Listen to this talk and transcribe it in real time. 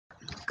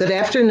Good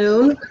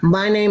afternoon.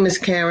 My name is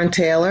Karen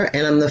Taylor,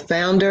 and I'm the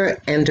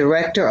founder and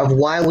director of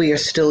Why We Are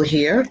Still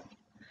Here.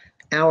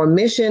 Our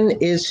mission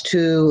is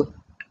to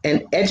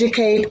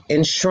educate,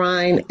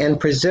 enshrine, and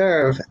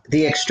preserve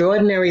the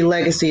extraordinary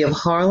legacy of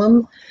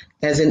Harlem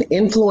as an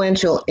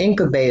influential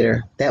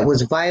incubator that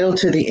was vital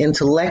to the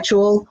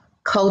intellectual,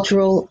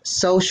 cultural,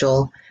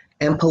 social,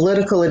 and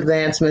political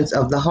advancements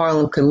of the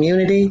Harlem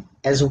community,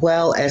 as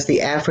well as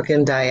the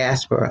African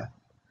diaspora.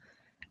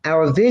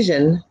 Our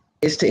vision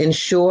is to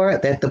ensure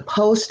that the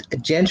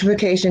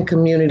post-gentrification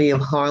community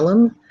of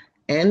Harlem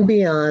and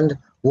beyond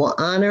will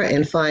honor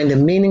and find a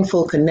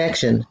meaningful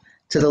connection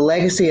to the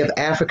legacy of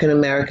African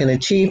American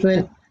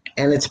achievement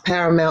and its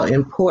paramount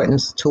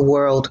importance to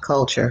world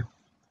culture.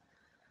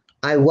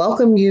 I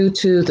welcome you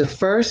to the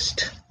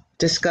first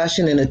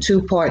discussion in a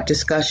two-part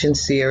discussion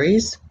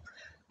series,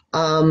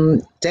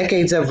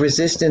 Decades of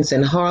Resistance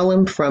in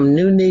Harlem, from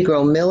New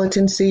Negro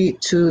Militancy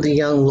to the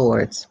Young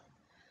Lords.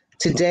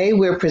 Today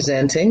we're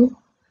presenting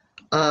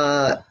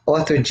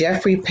author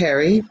Jeffrey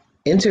Perry,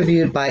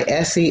 interviewed by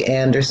S.E.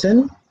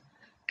 Anderson.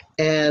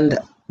 And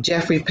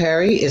Jeffrey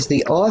Perry is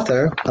the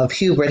author of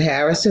Hubert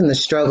Harrison, The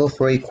Struggle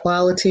for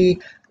Equality,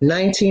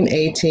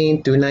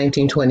 1918 through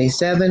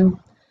 1927.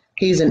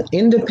 He's an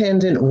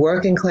independent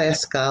working class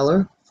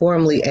scholar,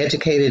 formerly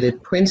educated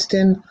at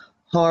Princeton,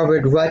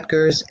 Harvard,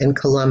 Rutgers, and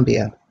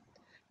Columbia.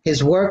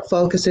 His work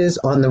focuses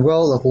on the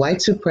role of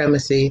white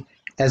supremacy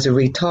as a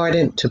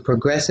retardant to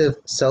progressive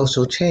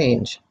social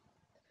change.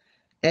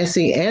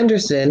 S.E.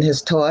 Anderson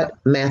has taught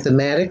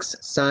mathematics,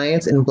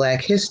 science, and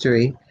Black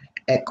history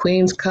at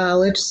Queens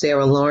College,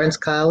 Sarah Lawrence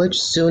College,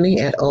 SUNY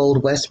at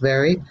Old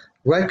Westbury,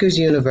 Rutgers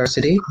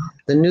University,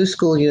 the New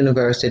School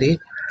University,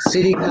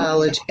 City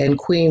College, and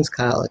Queens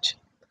College.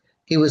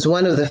 He was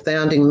one of the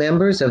founding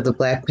members of the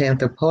Black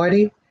Panther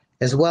Party,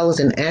 as well as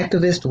an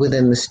activist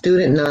within the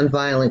Student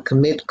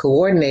Nonviolent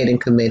Coordinating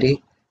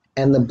Committee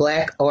and the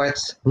Black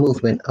Arts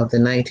Movement of the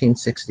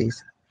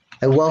 1960s.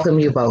 I welcome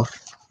you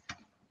both.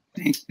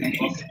 Thank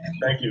you.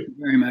 Thank you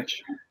very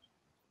much.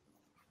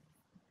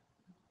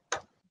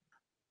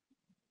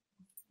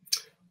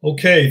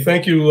 Okay,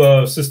 thank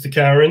you, Sister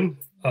Karen.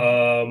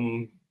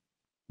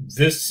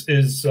 This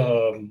is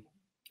going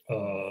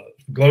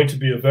to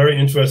be a very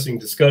interesting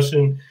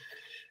discussion,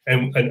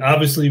 and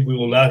obviously we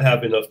will not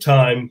have enough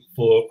time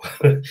for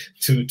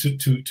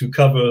to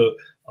cover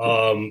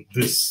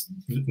this,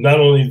 not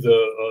only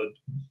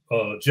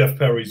the Jeff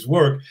Perry's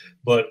work,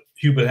 but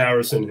Hubert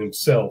Harrison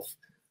himself.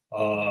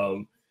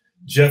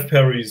 Jeff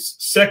Perry's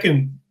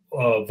second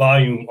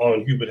volume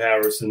on Hubert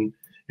Harrison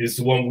is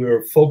the one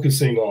we're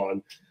focusing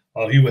on,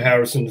 Hubert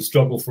Harrison, The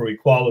Struggle for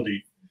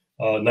Equality,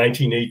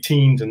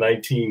 1918 to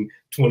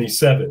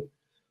 1927.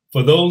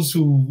 For those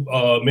who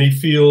may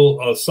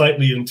feel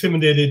slightly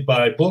intimidated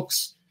by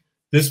books,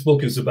 this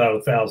book is about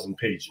 1,000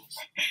 pages.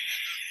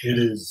 It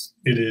is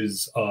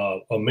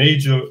a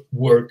major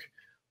work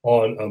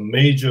on a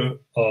major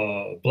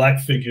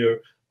Black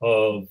figure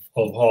of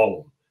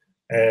Harlem.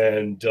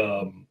 And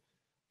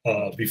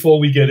before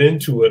we get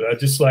into it, I'd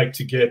just like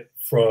to get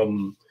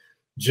from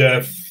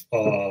Jeff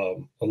a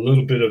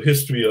little bit of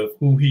history of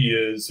who he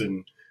is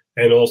and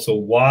also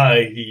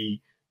why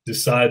he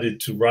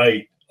decided to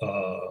write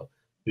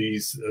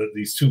these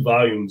two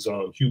volumes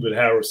on Hubert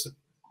Harrison.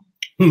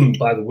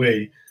 By the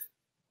way,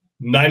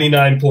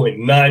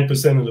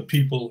 99.9% of the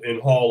people in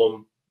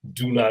Harlem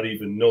do not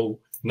even know,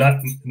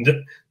 not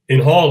in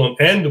Harlem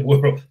and the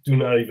world, do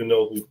not even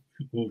know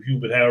who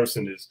Hubert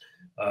Harrison is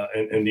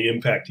and the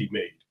impact he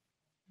made.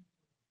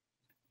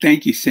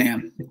 Thank you,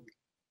 Sam.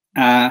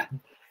 I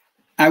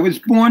was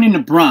born in the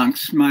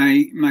Bronx.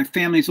 My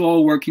family's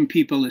all working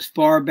people as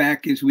far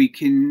back as we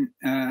can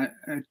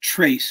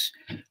trace.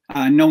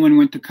 No one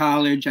went to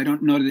college. I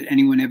don't know that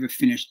anyone ever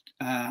finished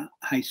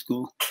high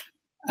school.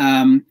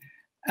 In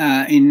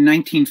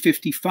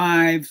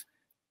 1955,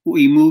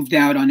 we moved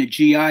out on a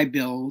GI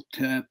Bill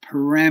to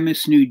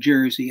Paramus, New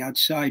Jersey,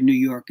 outside New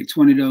York. It's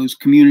one of those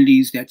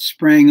communities that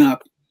sprang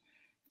up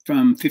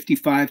from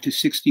 55 to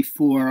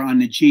 64 on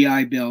the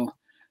GI Bill.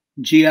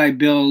 GI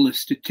Bill, the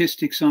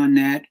statistics on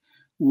that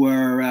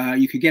were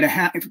you could get a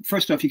house.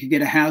 First off, you could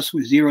get a house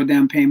with zero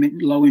down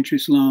payment, low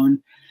interest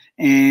loan,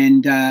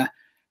 and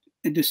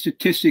the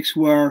statistics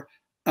were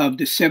of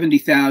the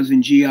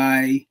 70,000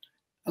 GI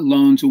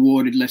loans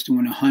awarded, less than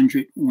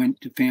 100 went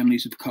to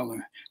families of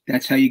color.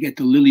 That's how you get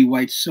the lily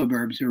white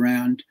suburbs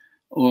around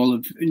all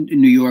of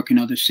New York and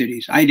other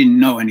cities. I didn't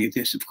know any of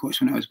this, of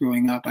course, when I was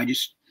growing up. I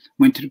just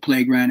went to the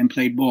playground and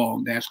played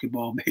ball,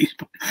 basketball,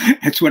 baseball.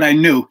 That's what I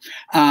knew.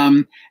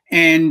 But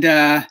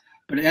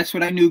that's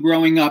what I knew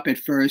growing up at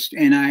first.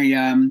 And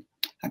I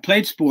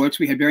played sports.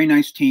 We had very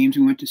nice teams.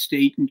 We went to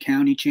state and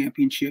county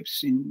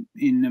championships in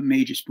the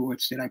major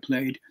sports that I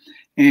played.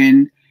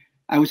 And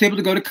I was able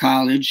to go to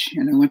college,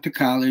 and I went to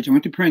college. I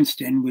went to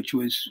Princeton, which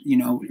was,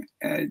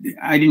 I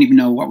didn't even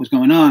know what was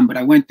going on, but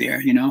I went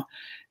there,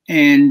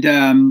 And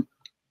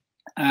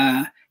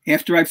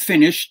after I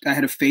finished, I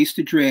had to face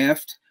the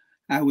draft.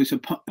 I was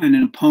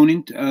an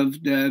opponent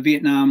of the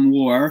Vietnam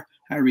War.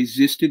 I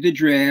resisted the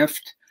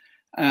draft.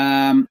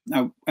 I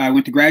I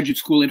went to graduate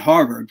school at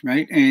Harvard,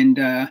 right? And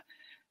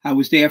I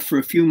was there for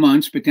a few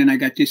months, but then I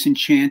got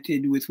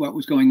disenchanted with what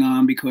was going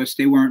on because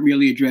they weren't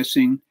really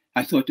addressing,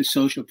 I thought, the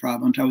social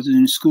problems. I was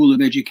in a school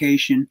of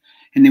education,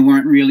 and they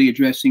weren't really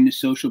addressing the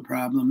social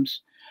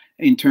problems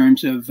in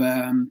terms of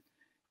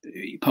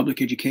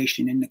public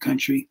education in the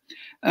country.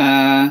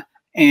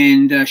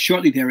 And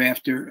shortly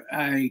thereafter,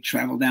 I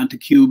traveled down to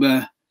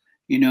Cuba.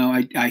 You know,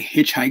 I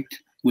hitchhiked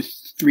with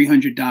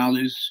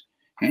 $300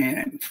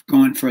 and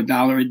going for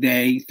 $1 a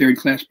day,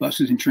 third-class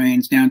buses and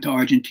trains down to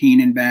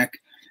Argentina and back.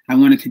 I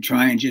wanted to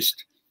try and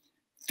just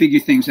figure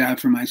things out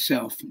for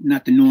myself,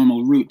 not the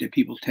normal route that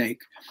people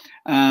take.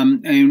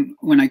 And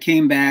when I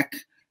came back,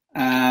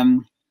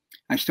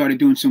 I started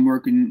doing some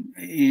work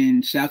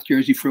in South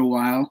Jersey for a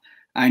while.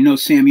 I know,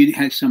 Sam, you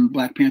had some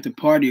Black Panther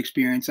Party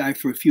experience. I,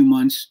 for a few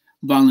months,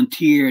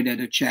 volunteered at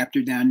a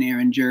chapter down there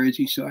in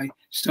Jersey, so I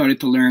started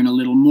to learn a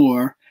little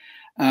more.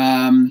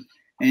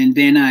 And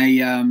then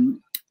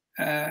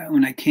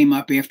when I came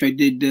up after I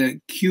did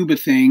the Cuba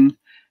thing,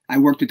 I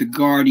worked at The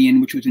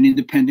Guardian, which was an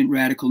independent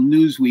radical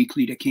news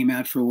weekly that came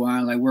out for a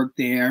while. I worked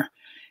there.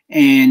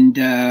 And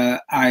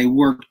I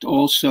worked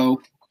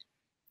also,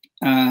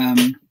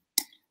 I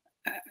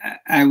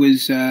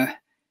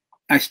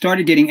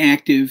started getting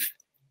active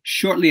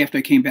shortly after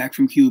I came back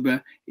from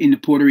Cuba in the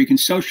Puerto Rican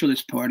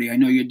Socialist Party. I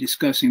know you're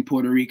discussing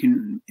Puerto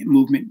Rican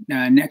movement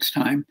next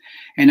time.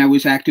 And I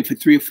was active for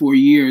 3 or 4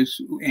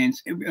 years, and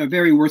a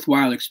very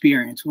worthwhile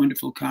experience,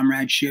 wonderful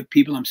comradeship,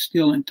 people I'm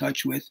still in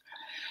touch with.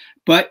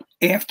 But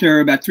after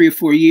about 3 or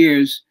 4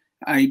 years,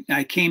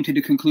 I came to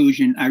the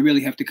conclusion I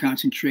really have to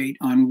concentrate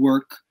on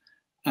work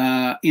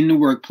in the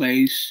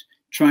workplace,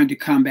 trying to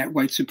combat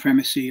white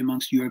supremacy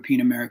amongst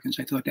European Americans.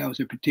 I thought that was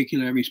a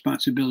particular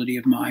responsibility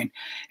of mine.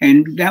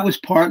 And that was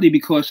partly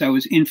because I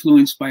was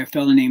influenced by a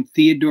fellow named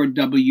Theodore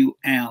W.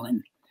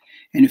 Allen.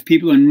 And if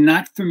people are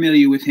not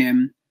familiar with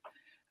him,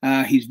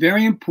 he's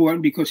very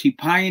important because he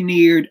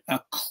pioneered a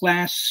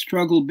class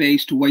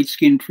struggle-based white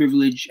skin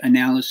privilege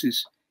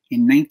analysis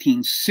in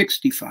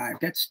 1965.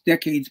 That's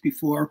decades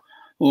before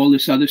all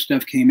this other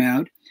stuff came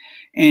out.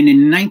 And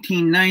in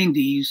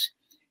 1990s,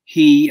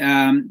 he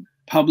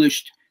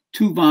published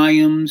 2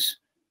 volumes,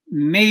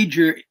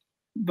 major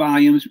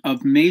volumes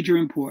of major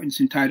importance,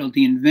 entitled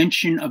The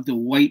Invention of the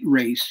White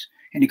Race.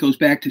 And it goes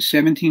back to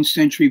 17th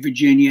century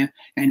Virginia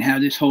and how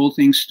this whole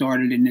thing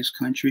started in this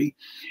country.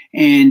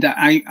 And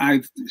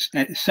I've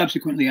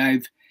subsequently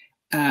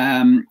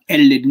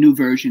edited new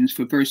versions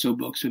for Verso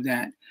books of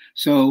that.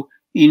 So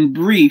in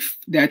brief,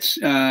 that's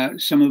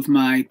some of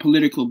my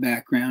political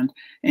background.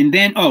 And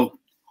then, oh,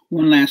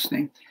 one last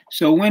thing.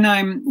 So when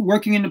I'm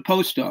working in the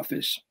post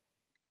office,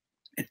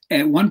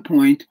 at one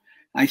point,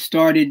 I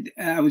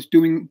was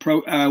doing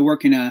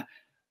work in a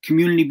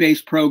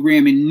community-based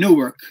program in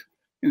Newark.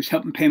 It was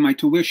helping pay my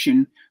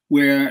tuition,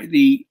 where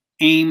the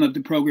aim of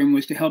the program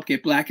was to help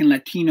get Black and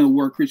Latino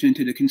workers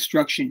into the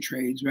construction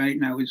trades, right?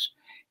 And I was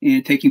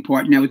taking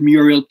part. And that was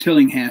Muriel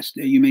Tillinghast.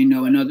 You may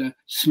know, another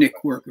SNCC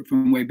worker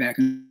from way back,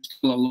 and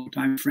still a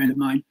long-time friend of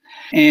mine.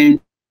 And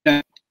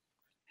I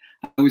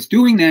was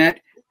doing that,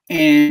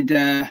 and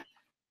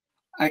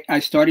I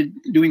started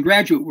doing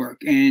graduate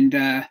work.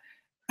 And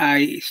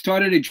I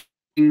started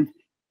addressing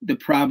the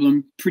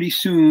problem pretty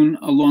soon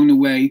along the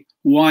way,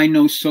 why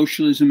no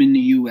socialism in the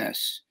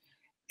U.S.?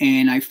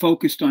 And I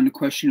focused on the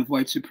question of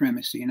white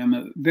supremacy. And I'm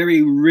a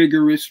very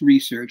rigorous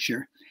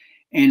researcher.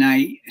 And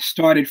I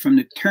started from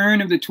the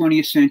turn of the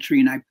 20th century,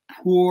 and I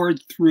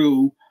poured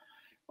through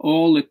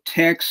all the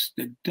texts,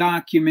 the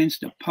documents,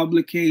 the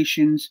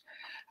publications.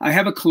 I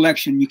have a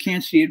collection. You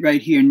can't see it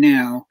right here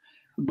now,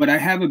 but I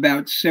have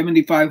about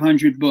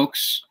 7,500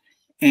 books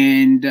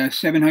and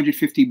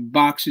 750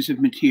 boxes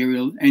of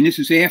material. And this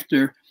is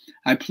after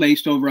I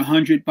placed over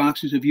 100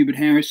 boxes of Hubert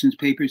Harrison's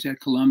papers at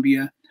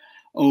Columbia,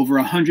 over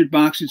 100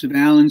 boxes of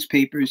Allen's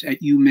papers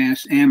at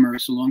UMass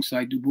Amherst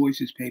alongside Du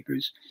Bois's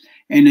papers,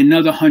 and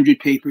another 100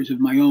 papers of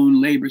my own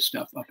labor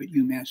stuff up at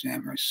UMass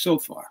Amherst so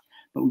far.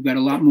 But we've got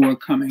a lot more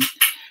coming.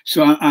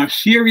 So I'm a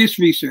serious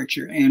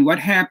researcher. And what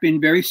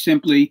happened, very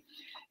simply,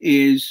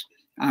 is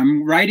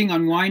I'm writing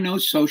on why no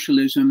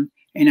socialism,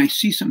 and I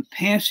see some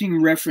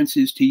passing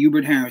references to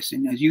Hubert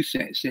Harrison. As you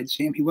said,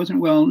 Sam, he wasn't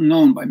well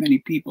known by many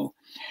people.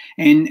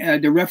 And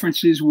the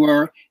references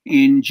were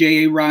in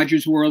J.A.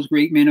 Rogers' World's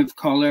Great Men of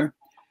Color,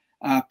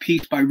 a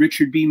piece by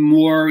Richard B.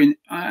 Moore in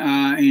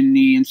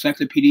the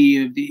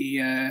Encyclopedia of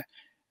the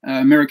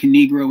American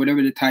Negro,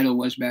 whatever the title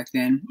was back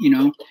then, you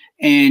know,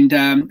 and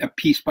a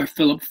piece by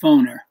Philip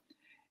Foner.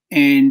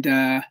 And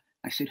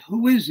I said,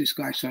 who is this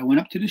guy? So I went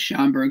up to the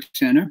Schomburg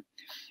Center,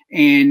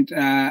 and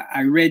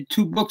I read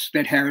 2 books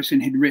that Harrison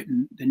had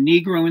written, The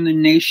Negro and the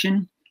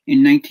Nation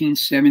in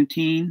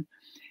 1917,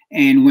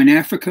 and When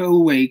Africa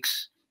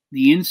Awakes,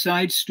 The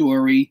Inside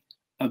Story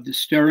of the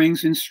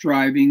Stirrings and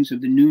Strivings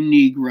of the New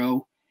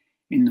Negro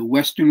in the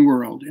Western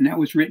World. And that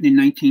was written in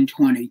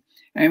 1920.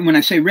 And when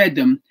I say read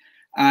them,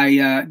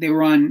 they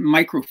were on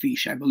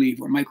microfiche, I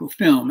believe, or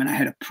microfilm, and I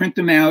had to print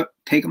them out,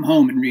 take them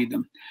home and read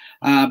them.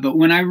 But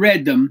when I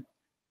read them,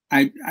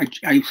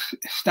 I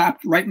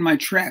stopped right in my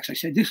tracks. I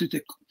said, this is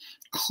the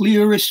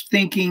clearest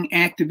thinking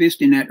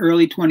activist in that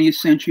early 20th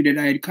century that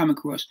I had come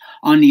across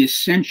on the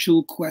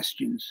essential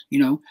questions, you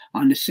know,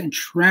 on the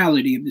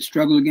centrality of the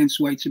struggle against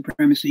white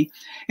supremacy.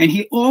 And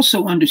he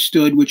also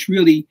understood, which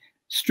really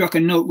struck a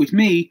note with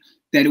me,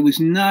 that it was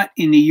not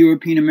in the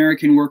European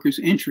American workers'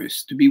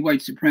 interest to be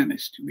white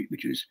supremacist,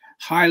 which is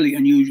highly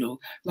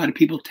unusual. A lot of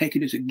people take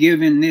it as a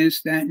given,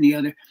 this, that, and the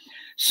other.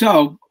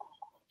 So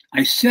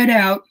I set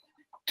out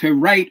to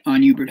write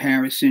on Hubert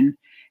Harrison,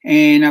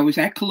 and I was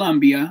at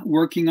Columbia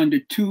working under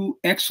two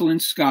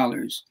excellent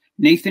scholars,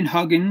 Nathan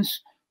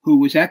Huggins, who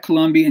was at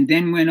Columbia and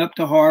then went up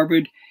to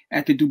Harvard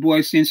at the Du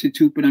Bois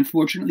Institute, but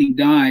unfortunately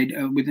died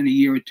within a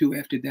year or two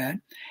after that,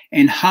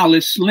 and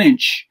Hollis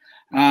Lynch,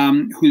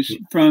 who's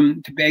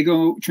from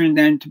Tobago,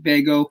 Trinidad and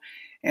Tobago.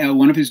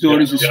 One of his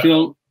daughters is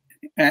still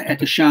at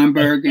the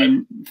Schomburg,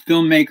 and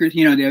filmmakers,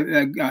 you know,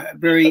 they're a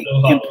very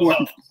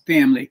important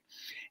family.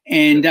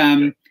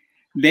 And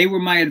they were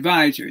my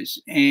advisors,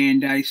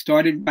 and I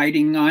started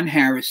writing on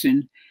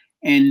Harrison.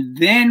 And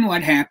then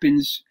what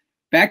happens,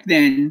 back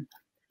then,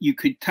 you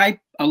could type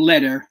a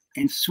letter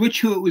and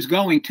switch who it was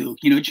going to,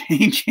 you know,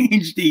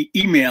 change the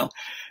email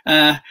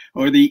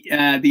or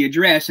the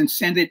address and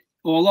send it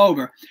all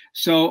over.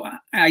 So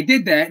I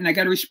did that, and I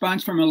got a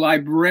response from a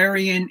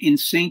librarian in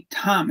St.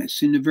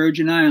 Thomas in the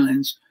Virgin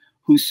Islands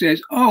who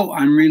says, oh,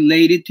 I'm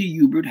related to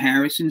Hubert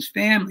Harrison's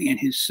family, and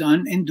his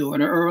son and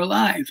daughter are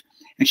alive.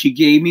 And she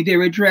gave me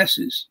their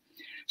addresses.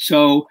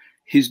 So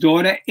his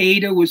daughter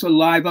Ada was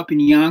alive up in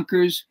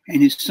Yonkers,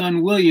 and his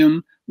son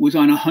William was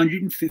on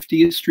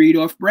 150th Street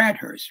off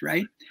Bradhurst,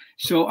 right?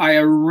 So I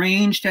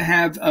arranged to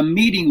have a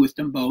meeting with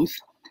them both.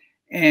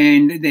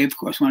 And they, of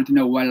course, wanted to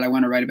know what did I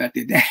want to write about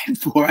their dad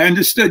for. I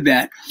understood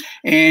that.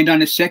 And on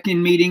the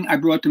second meeting, I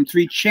brought them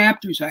 3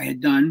 chapters I had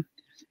done.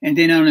 And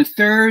then on a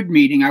third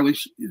meeting, I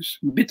was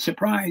a bit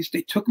surprised.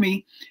 They took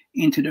me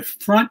into the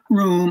front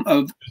room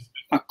of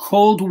a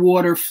cold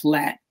water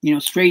flat, you know,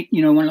 straight,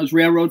 you know, one of those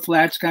railroad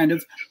flats, kind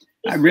of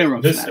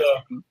railroad flats.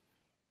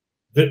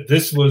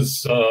 This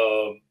was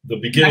the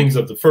beginnings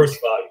of the first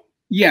volume.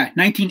 Yeah,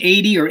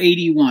 1980 or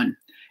 81.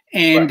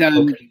 And right.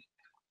 Okay.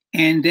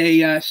 And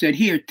they said,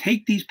 here,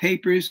 take these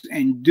papers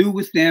and do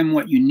with them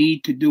what you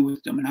need to do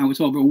with them. And I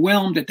was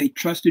overwhelmed that they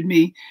trusted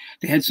me.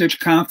 They had such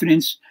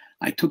confidence.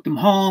 I took them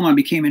home. I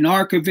became an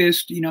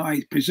archivist. You know,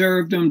 I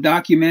preserved them,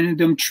 documented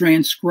them,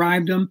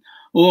 transcribed them,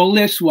 all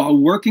this while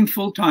working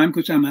full-time,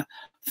 because I'm a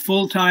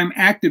full-time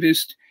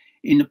activist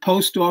in the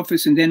post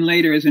office, and then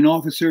later as an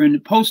officer in the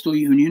postal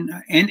union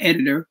and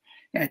editor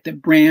at the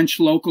branch,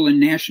 local, and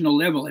national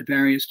level at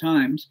various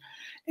times.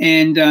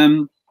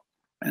 And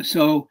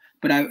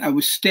but I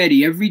was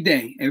steady every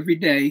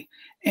day.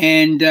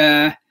 And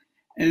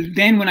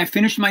then when I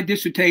finished my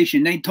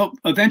dissertation, they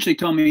eventually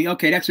told me,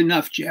 okay, that's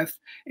enough, Jeff.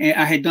 And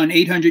I had done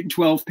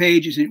 812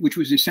 pages, which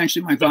was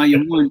essentially my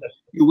volume 1.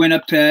 It went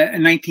up to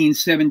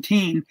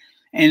 1917.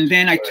 And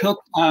then I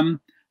took, I'm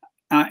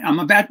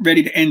about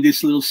ready to end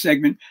this little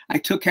segment. I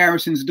took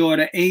Harrison's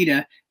daughter,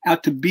 Ada,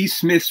 out to B.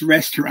 Smith's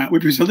restaurant,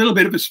 which was a little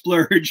bit of a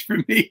splurge for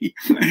me.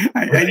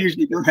 I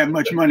usually don't have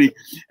much money.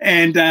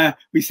 And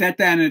we sat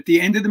down, and at the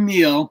end of the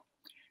meal,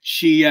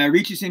 she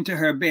reaches into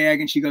her bag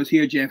and she goes,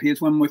 here, Jeff,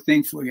 here's one more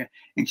thing for you.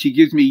 And she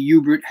gives me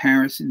Hubert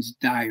Harrison's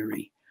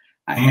diary.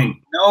 I had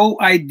no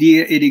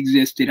idea it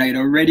existed. I had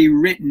already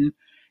written,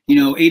 you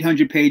know,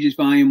 800 pages,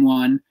 volume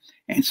 1.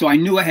 And so I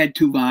knew I had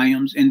 2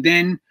 volumes. And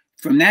then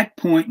from that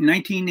point,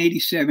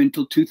 1987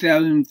 till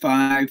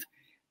 2005,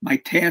 my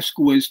task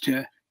was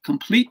to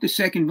complete the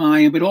second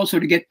volume, but also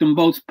to get them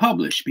both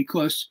published,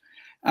 because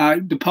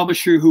the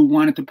publisher who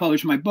wanted to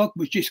publish my book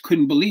just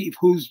couldn't believe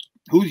who's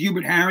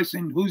Hubert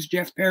Harrison, who's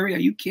Jeff Perry? Are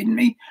you kidding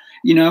me?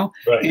 You know,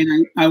 right.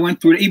 And I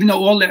went through it, even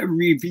though all the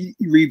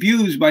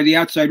reviews by the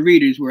outside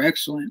readers were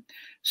excellent.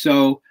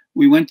 So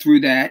we went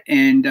through that,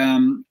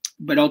 and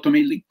but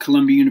ultimately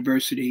Columbia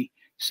University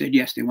said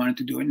yes, they wanted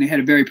to do it, and they had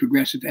a very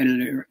progressive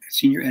editor,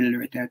 senior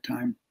editor at that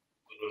time.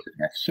 So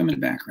that's some of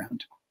the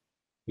background.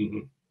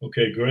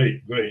 Okay,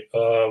 great.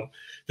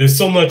 There's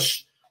so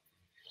much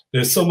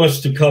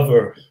to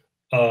cover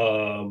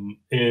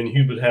in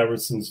Hubert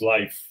Harrison's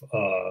life.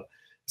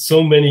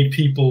 So many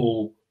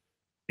people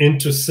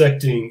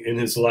intersecting in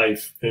his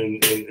life in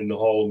the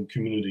Harlem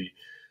community.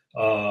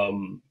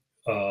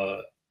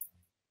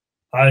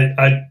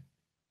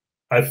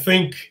 I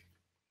think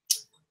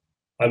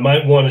I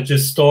might want to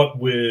just start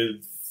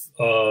with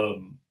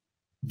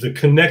the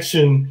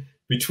connection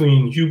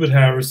between Hubert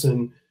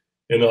Harrison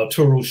and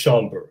Arturo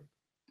Schomburg.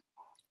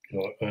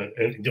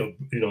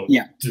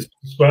 Yeah. To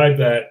describe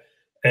that,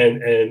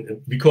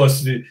 and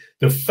because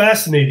the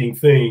fascinating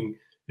thing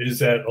is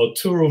that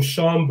Arturo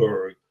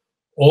Schomburg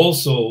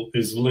also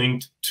is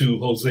linked to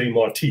Jose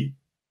Marti.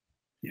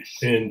 Yes.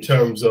 In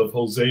terms of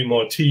Jose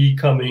Marti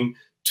coming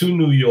to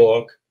New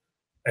York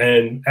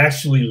and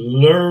actually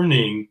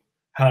learning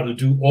how to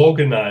do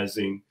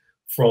organizing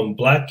from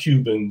Black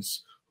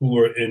Cubans who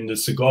were in the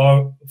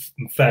cigar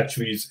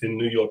factories in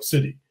New York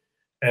City.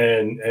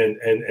 And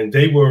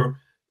they were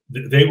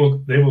they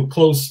were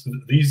close.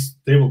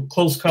 They were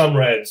close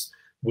comrades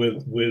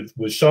with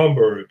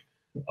Schomburg,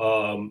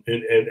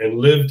 and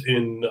lived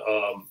in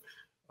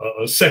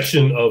a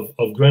section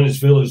of Greenwich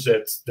Village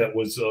that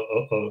was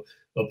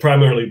a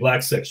primarily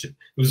Black section.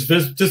 It was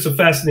just a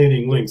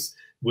fascinating links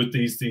with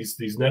these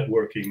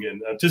networking,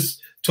 and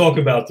just talk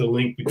about the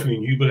link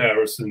between Hubert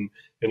Harrison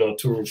and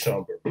Arturo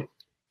Schomburg.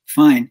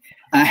 Fine.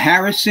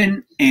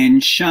 Harrison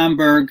and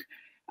Schomburg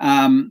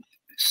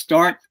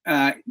start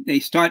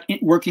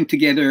working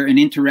together and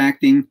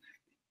interacting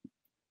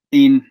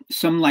in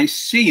some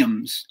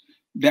lyceums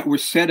that were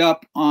set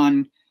up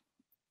on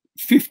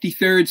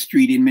 53rd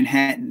Street in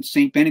Manhattan,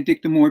 St.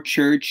 Benedict the Moor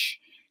Church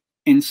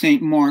and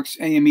St. Mark's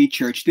AME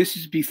Church. This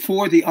is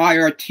before the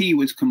IRT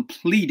was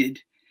completed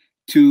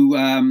to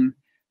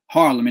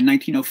Harlem in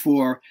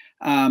 1904.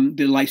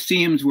 The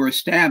lyceums were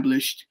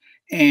established,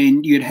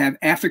 and you'd have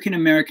African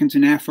Americans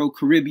and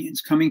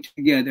Afro-Caribbeans coming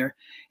together,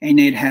 and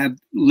they'd have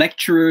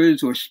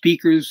lecturers or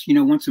speakers,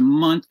 once a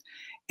month.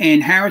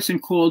 And Harrison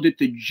called it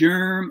the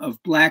germ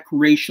of Black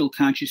racial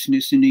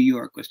consciousness in New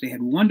York, because they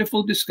had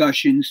wonderful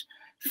discussions,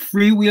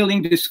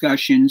 freewheeling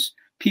discussions.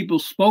 People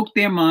spoke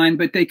their mind,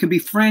 but they could be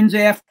friends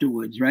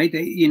afterwards, right?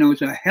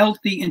 It's a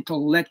healthy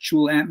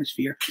intellectual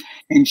atmosphere.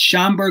 And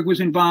Schomburg was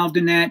involved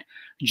in that.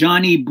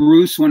 Johnny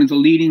Bruce, one of the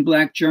leading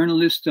Black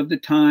journalists of the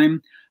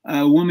time,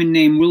 a woman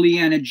named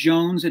Williana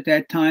Jones at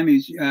that time,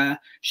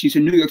 she's a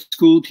New York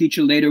school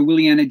teacher later,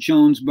 Williana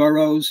Jones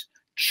Burroughs,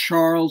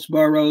 Charles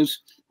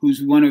Burroughs,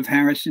 who's one of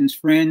Harrison's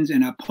friends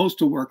and a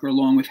postal worker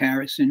along with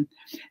Harrison.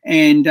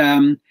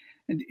 And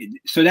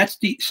so that's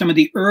some of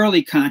the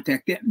early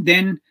contact.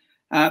 Then,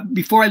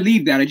 before I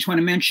leave that, I just want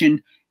to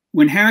mention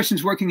when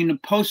Harrison's working in the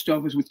post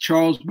office with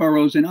Charles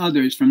Burroughs and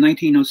others from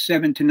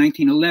 1907 to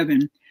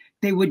 1911,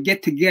 they would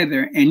get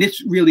together. And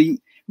this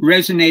really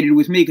resonated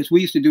with me because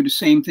we used to do the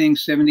same thing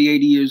 70,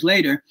 80 years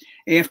later.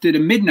 After the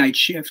midnight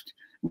shift,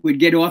 we'd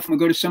get off and we'd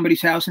go to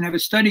somebody's house and have a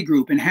study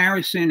group. And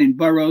Harrison and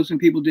Burroughs and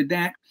people did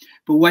that.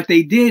 But what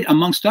they did,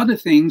 amongst other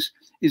things,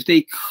 is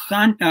they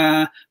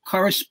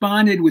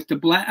corresponded with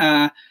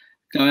the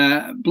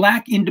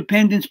Black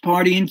Independence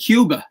Party in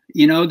Cuba.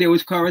 There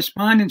was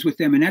correspondence with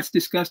them, and that's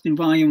discussed in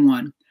Volume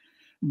 1.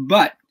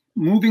 But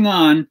moving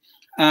on,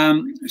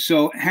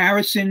 so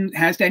Harrison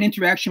has that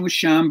interaction with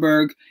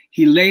Schomburg.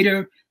 He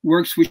later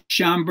works with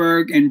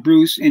Schomburg and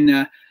Bruce in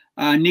the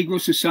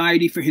Negro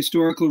Society for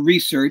Historical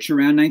Research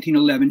around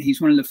 1911. He's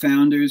one of the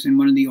founders and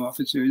one of the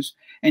officers,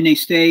 and they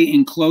stay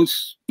in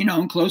close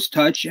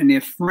touch, and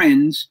they're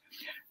friends.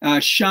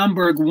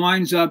 Schomburg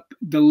winds up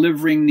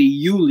delivering the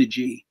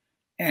eulogy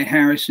at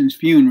Harrison's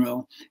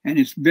funeral, and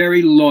it's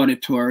very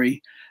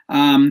laudatory.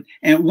 And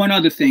one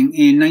other thing,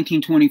 in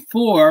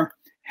 1924,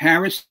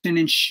 Harrison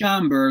and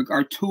Schomburg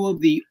are two of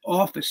the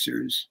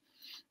officers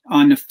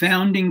on the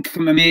founding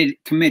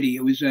committee.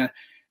 It was a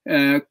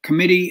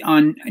committee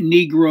on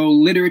Negro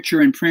literature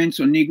and prints,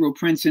 or Negro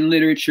prints and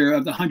literature,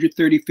 of the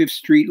 135th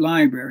Street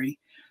Library,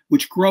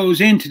 which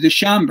grows into the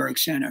Schomburg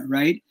Center,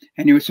 right?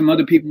 And there were some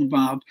other people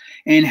involved.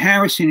 And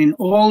Harrison, in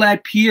all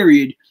that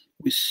period,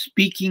 was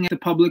speaking at the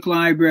public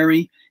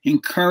library,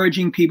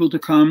 encouraging people to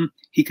come.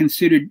 He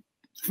considered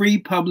free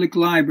public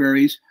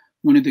libraries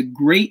one of the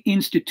great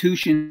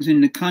institutions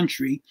in the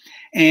country.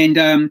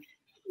 And,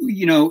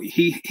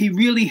 he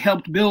really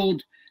helped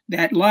build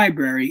that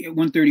library at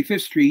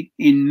 135th Street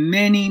in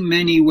many,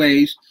 many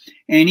ways.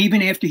 And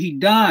even after he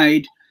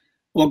died,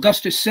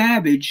 Augustus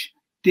Savage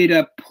did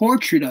a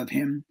portrait of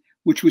him,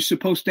 which was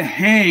supposed to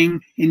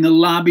hang in the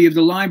lobby of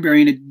the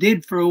library, and it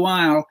did for a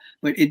while,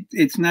 but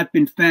it's not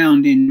been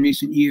found in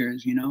recent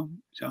years,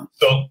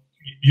 So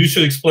you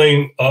should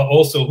explain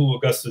also who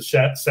Augustus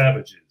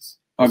Savage is.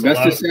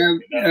 Augustus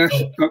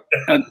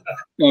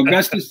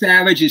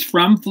Savage is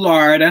from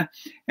Florida,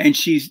 and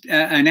she's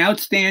an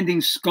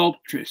outstanding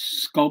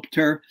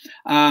sculptor,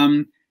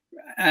 one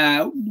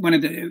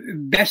of the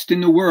best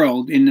in the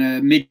world in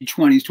the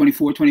mid-20s,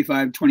 24,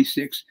 25,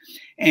 26.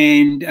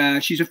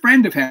 And she's a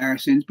friend of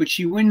Harrison's, but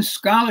she wins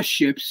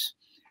scholarships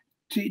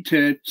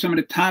to some of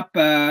the top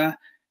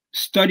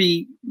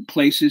study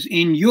places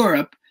in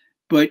Europe,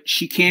 but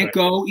she can't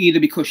go either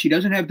because she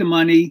doesn't have the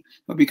money,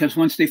 or because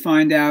once they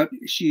find out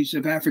she's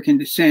of African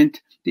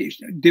descent,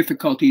 there's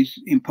difficulties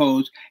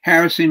imposed.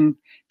 Harrison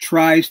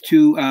tries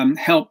to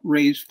help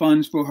raise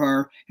funds for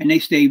her, and they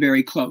stay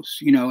very close,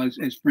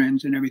 as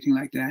friends and everything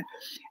like that.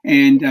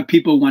 And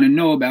people want to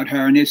know about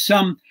her. And there's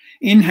some,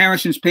 in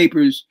Harrison's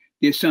papers,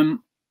 there's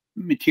some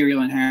material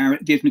on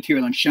there's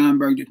material on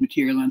Schomburg, there's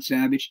material on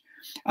Savage.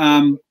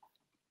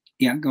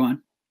 Yeah, go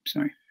on.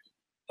 Sorry.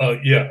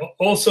 Yeah.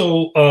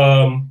 Also,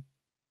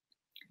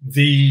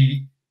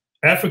 the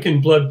African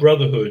Blood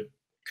Brotherhood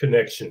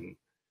connection,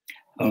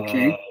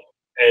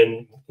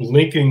 and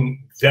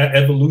linking that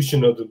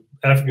evolution of the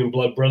African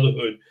Blood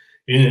Brotherhood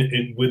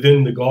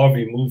within the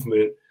Garvey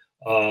movement,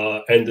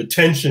 and the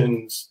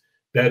tensions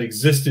that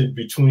existed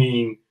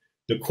between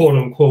the quote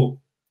unquote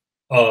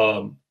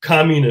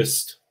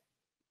communist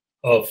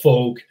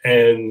folk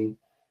and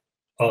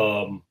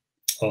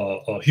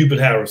Hubert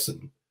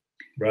Harrison,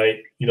 right?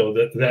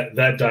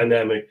 That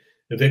dynamic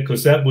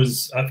because that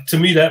was to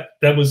me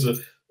that was a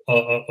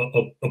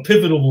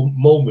pivotal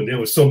moment. There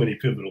were so many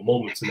pivotal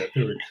moments in that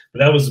period, but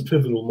that was a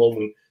pivotal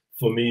moment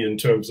for me in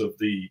terms of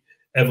the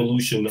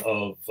evolution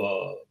of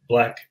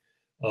Black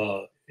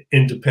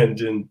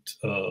independent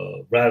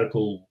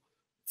radical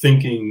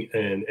thinking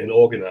and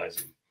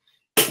organizing.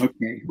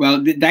 Okay,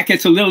 well, that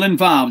gets a little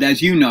involved,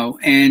 as you know.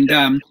 And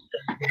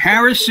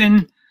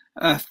Harrison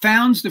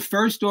founds the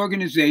first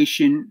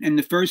organization and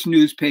the first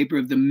newspaper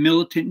of the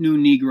militant New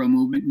Negro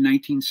movement in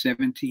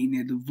 1917.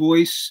 They're the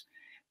Voice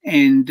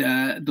and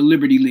the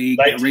Liberty League.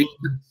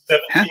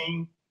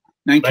 1917?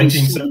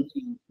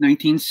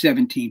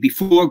 1917,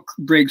 before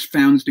Briggs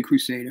founds the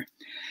Crusader.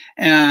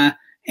 They're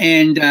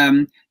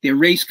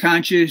race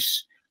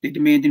conscious. They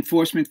demand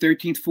enforcement,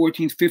 13th,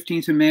 14th,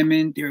 15th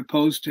Amendment. They're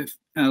opposed to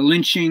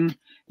lynching.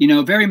 You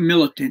know, very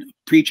militant,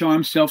 preach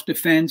armed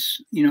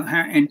self-defense, you know,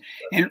 and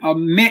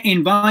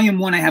in volume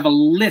 1, I have a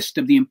list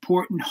of the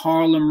important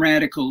Harlem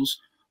radicals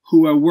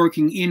who are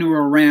working in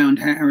or around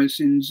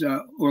Harrison's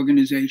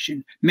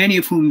organization, many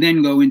of whom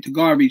then go into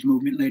Garvey's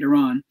movement later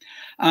on.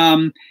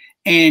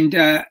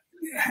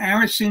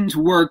 Harrison's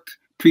work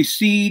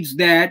precedes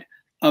that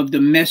of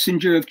the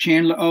Messenger of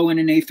Chandler Owen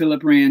and A.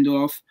 Philip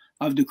Randolph,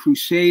 of the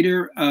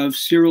Crusader of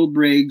Cyril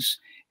Briggs,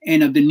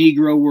 and of the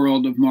Negro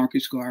World of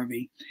Marcus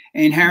Garvey.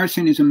 And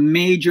Harrison is a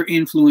major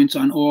influence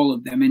on all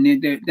of them,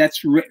 and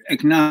that's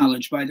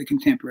acknowledged by the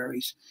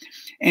contemporaries.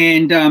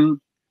 And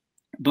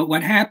but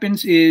what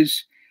happens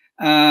is,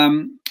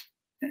 regarding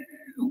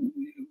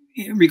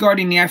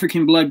the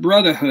African Blood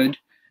Brotherhood,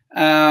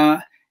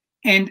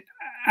 and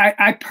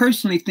I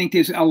personally think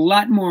there's a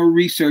lot more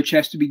research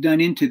has to be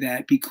done into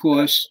that,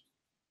 because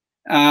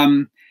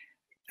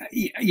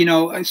you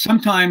know,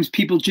 sometimes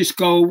people just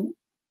go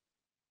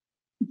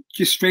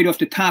straight off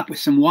the top with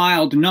some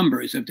wild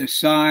numbers of the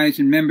size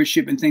and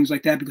membership and things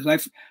like that,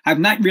 because I've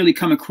not really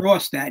come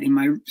across that in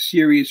my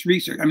serious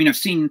research. I mean, I've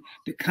seen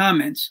the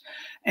comments,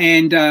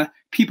 and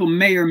people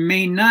may or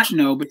may not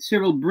know, but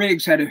Cyril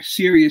Briggs had a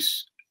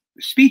serious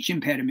speech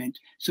impediment,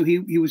 so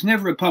he was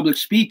never a public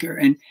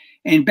speaker.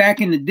 And back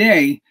in the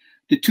day,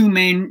 the two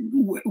main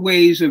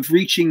ways of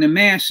reaching the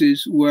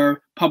masses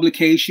were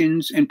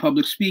publications and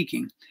public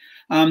speaking.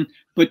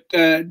 But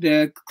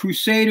the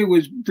Crusader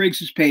was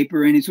Briggs's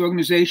paper, and his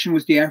organization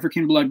was the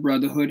African Blood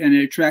Brotherhood, and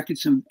it attracted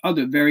some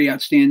other very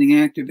outstanding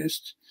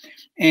activists.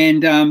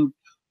 And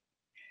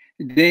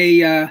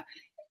there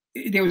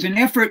was an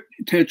effort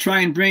to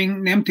try and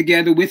bring them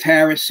together with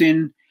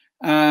Harrison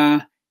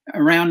around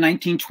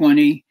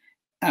 1920,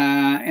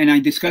 and I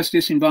discussed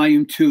this in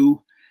volume 2.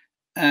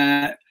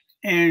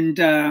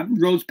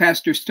 Rose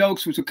Pastor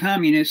Stokes was a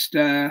communist,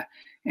 and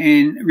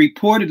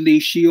reportedly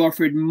she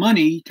offered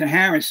money to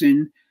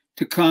Harrison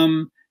to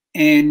come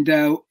and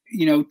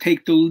you know,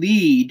 take the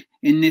lead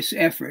in this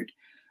effort,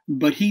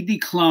 but he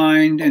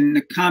declined. And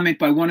the comment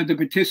by one of the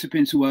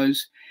participants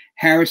was,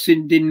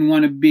 Harrison didn't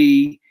want to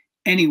be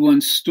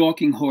anyone's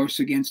stalking horse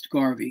against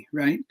Garvey,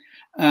 right?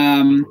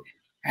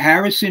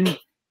 Harrison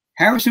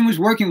was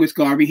working with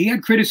Garvey. He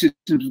had criticisms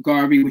of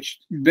Garvey, which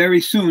very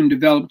soon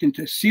developed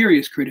into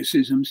serious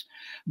criticisms,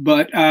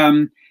 but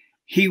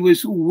he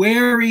was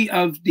wary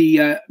of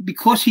the,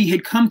 because he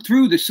had come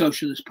through the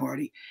Socialist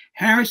Party.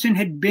 Harrison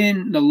had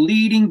been the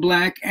leading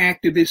Black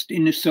activist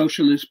in the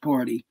Socialist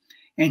Party,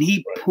 and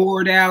he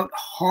poured out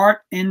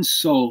heart and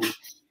soul.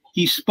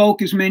 He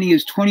spoke as many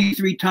as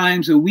 23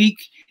 times a week.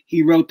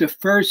 He wrote the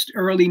first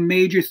early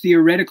major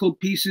theoretical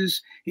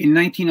pieces in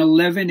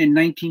 1911 and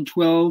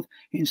 1912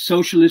 in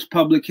socialist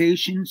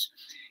publications.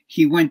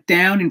 He went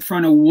down in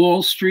front of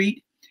Wall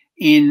Street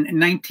in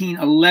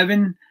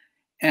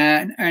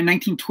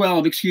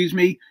 1912, excuse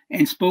me,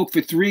 and spoke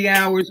for 3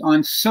 hours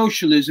on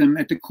socialism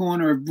at the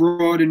corner of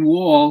Broad and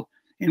Wall,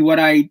 in what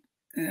I,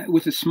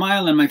 with a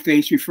smile on my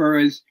face,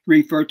 refer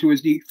to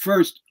as the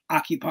first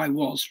Occupy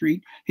Wall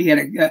Street. He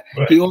had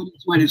the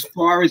audience went as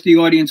far as the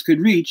audience could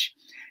reach,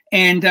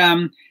 and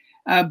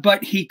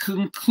but he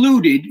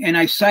concluded, and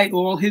I cite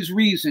all his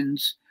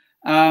reasons,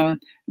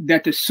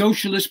 that the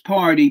Socialist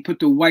Party put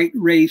the white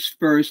race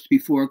first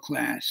before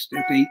class.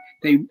 That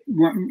they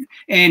weren't,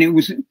 and it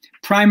was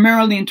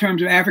primarily in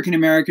terms of African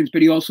Americans,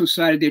 but he also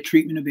cited their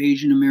treatment of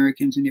Asian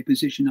Americans and their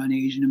position on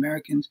Asian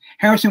Americans.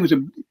 Harrison was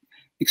an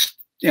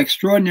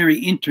extraordinary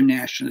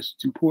internationalist.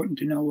 It's important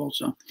to know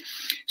also.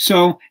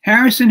 So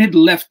Harrison had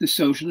left the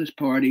Socialist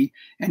Party,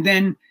 and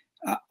then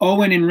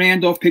Owen and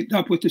Randolph picked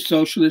up with the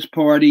Socialist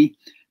Party.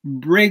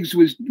 Briggs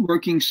was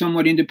working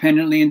somewhat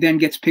independently, and then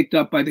gets picked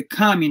up by the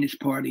Communist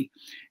Party.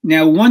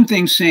 Now, one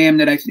thing, Sam,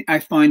 that I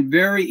find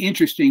very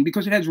interesting,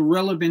 because it has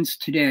relevance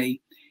today,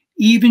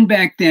 even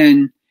back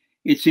then,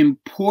 it's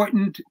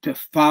important to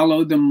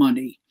follow the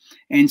money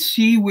and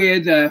see where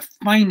the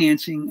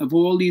financing of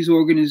all these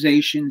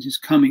organizations is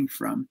coming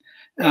from.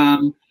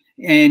 Harrison,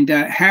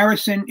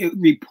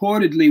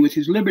 reportedly with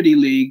his Liberty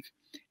League,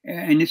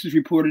 and this is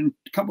reported in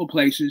a couple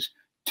places,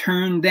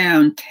 turned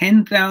down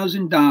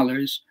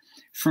 $10,000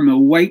 from a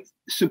white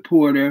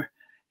supporter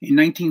in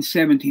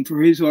 1917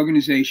 for his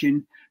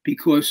organization,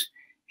 because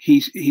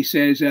he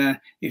says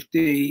if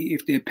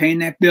they're paying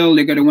that bill,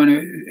 they're going to want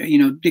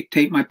to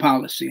dictate my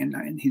policy,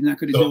 and he's not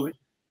going to do it.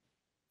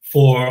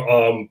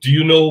 For do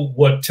you know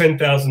what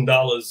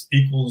 $10,000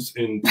 equals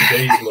in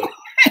today's money?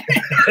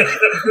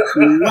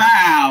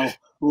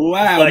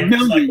 Wow,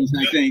 millions,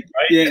 I think.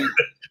 Right? Yeah,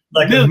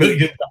 like $1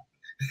 million.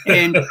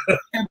 And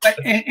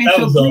that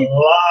was a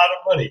lot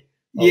of money.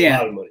 A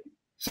lot of money.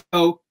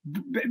 So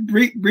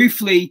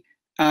briefly,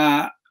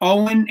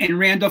 Owen and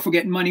Randolph were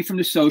getting money from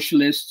the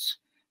socialists.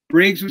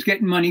 Briggs was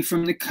getting money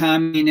from the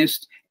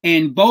communists,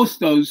 and both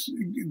those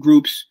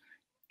groups,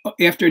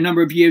 after a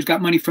number of years,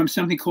 got money from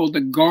something called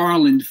the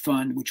Garland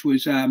Fund, which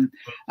was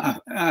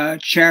a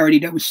charity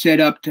that was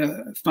set up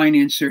to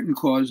finance certain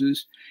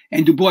causes.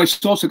 And Du Bois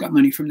also got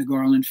money from the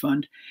Garland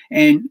Fund.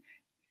 And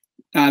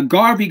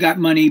Garvey got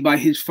money by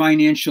his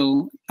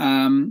financial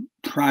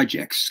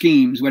projects,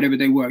 schemes, whatever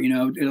they were,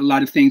 a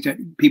lot of things that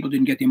people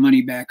didn't get their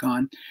money back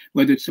on,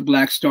 whether it's the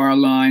Black Star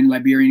Line,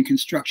 Liberian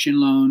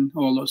construction loan,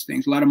 all those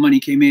things. A lot of money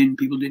came in,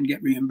 people didn't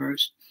get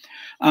reimbursed.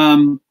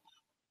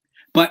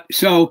 But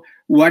so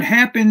what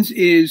happens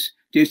is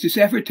there's this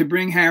effort to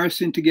bring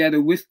Harrison together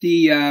with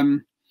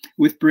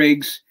with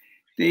Briggs.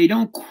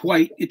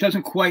 It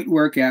doesn't quite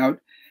work out.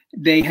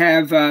 They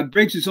have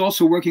Briggs is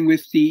also working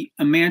with the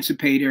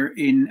Emancipator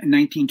in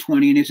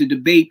 1920, and there's a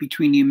debate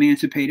between the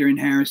Emancipator and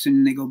Harrison,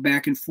 and they go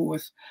back and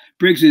forth.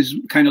 Briggs is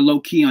kind of low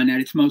key on that.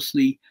 It's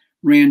mostly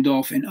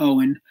Randolph and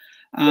Owen.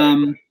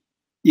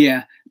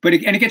 Yeah, but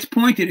it gets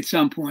pointed at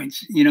some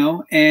points,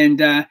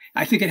 and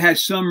I think it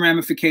has some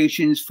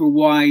ramifications for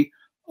why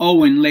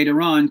Owen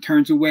later on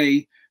turns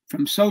away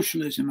from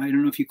socialism. I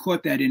don't know if you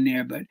caught that in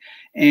there, but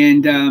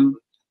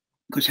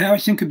because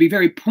Harrison could be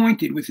very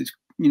pointed with his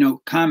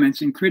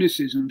comments and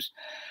criticisms.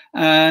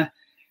 But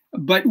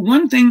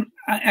one thing,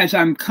 as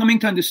I'm coming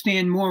to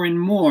understand more and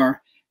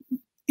more,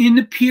 in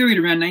the period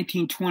around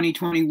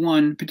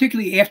 1920-21,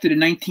 particularly after the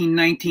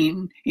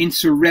 1919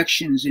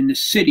 insurrections in the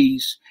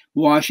cities,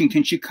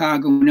 Washington,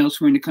 Chicago, and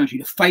elsewhere in the country,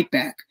 to fight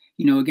back,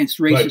 against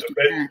racist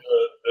attacks.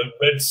 The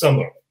Red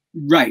Summer.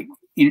 Right.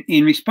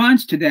 In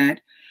response to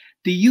that,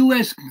 the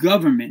U.S.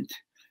 government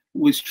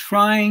was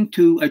trying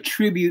to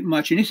attribute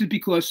much, and this is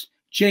because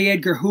J.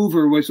 Edgar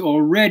Hoover was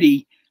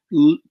already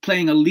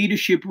playing a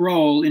leadership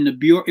role in the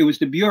Bureau. It was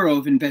the Bureau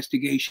of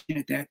Investigation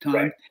at that time.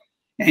 Right.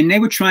 And they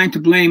were trying to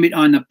blame it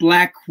on the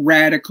black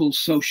radical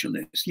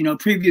socialists.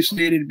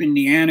 Previously it had been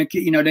the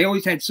anarchy. They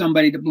always had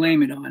somebody to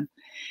blame it on. Right.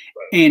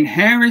 And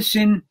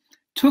Harrison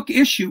took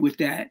issue with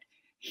that.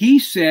 He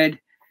said,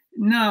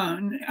 no,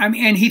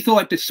 and he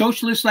thought the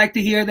socialists like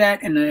to hear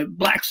that and the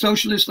black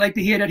socialists like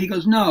to hear that. He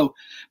goes, no,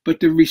 but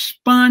the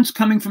response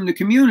coming from the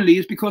community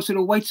is because of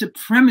the white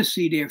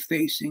supremacy they're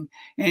facing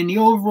and the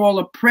overall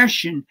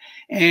oppression.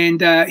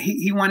 And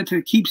he wanted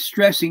to keep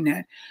stressing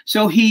that.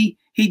 So he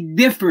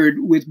differed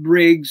with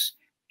Briggs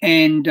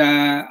and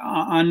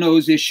on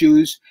those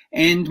issues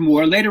and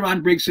more. Later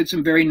on, Briggs said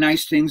some very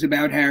nice things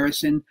about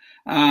Harrison,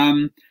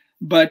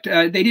 but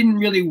they didn't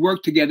really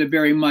work together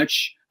very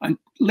much.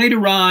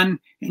 Later on,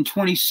 in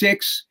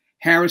 26,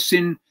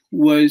 Harrison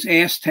was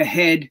asked to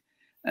head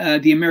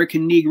the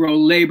American Negro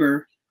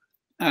Labor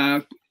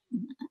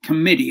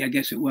Committee, I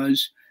guess it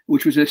was,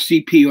 which was a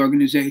CP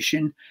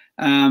organization.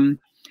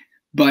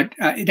 But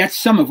that's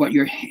some of what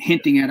you're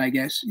hinting at, I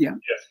guess. Yeah.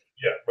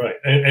 Yeah, right.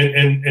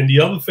 And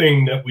the other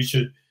thing that we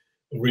should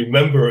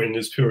remember in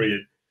this period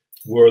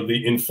were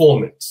the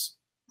informants.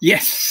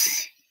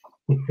 Yes.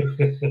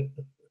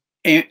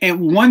 And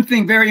one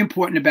thing very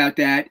important about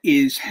that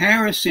is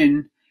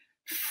Harrison,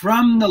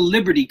 from the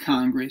Liberty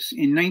Congress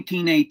in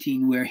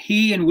 1918, where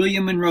he and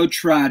William Monroe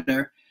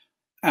Trotter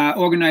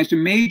organized a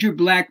major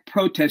black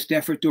protest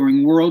effort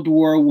during World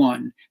War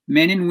I.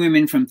 Men and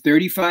women from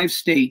 35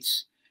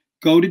 states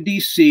go to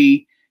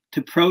D.C.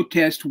 to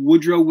protest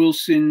Woodrow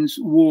Wilson's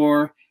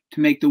war to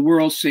make the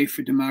world safe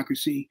for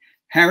democracy.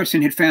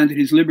 Harrison had founded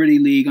his Liberty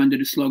League under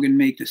the slogan,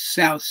 "Make the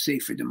South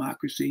safe for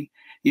democracy,"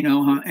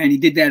 and he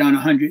did that on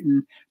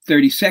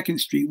 132nd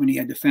Street when he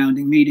had the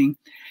founding meeting.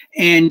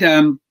 And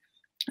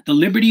the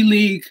Liberty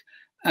League,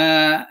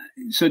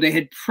 so they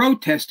had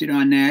protested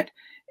on that.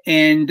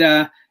 And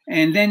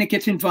then it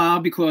gets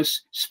involved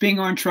because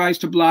Spingarn tries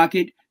to block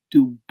it.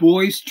 Du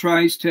Bois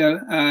tries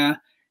to,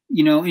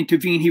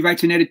 intervene. He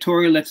writes an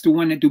editorial. That's the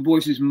one that Du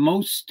Bois is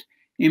most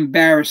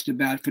embarrassed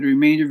about for the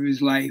remainder of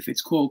his life.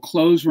 It's called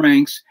Close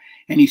Ranks.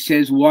 And he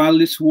says, while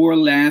this war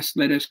lasts,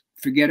 let us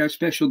forget our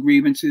special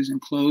grievances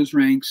and close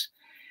ranks.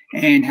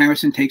 And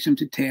Harrison takes him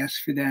to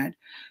task for that.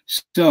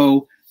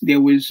 So there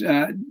was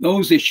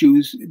those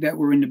issues that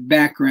were in the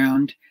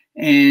background.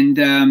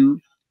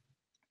 And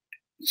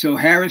so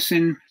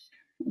Harrison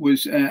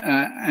was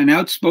an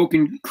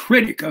outspoken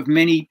critic of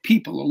many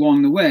people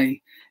along the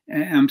way.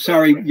 I'm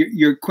sorry,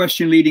 your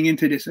question leading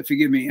into this,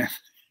 forgive me.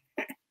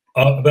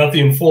 About the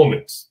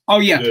informants. Oh,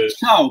 yeah.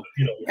 So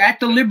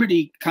at the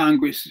Liberty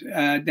Congress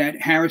that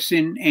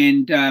Harrison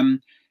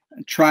and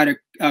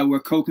Trotter were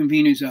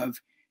co-conveners of,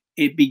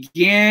 it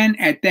began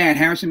at that.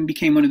 Harrison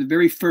became one of the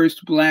very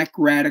first black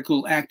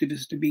radical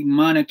activists to be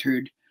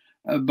monitored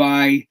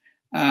by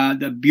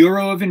the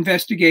Bureau of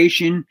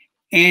Investigation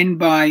and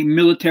by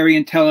military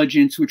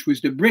intelligence, which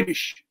was the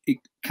British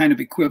kind of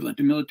equivalent,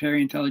 the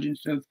military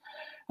intelligence of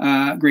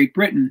Great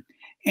Britain.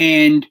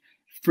 And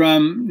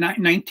from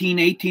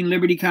 1918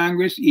 Liberty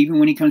Congress, even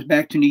when he comes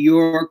back to New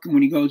York and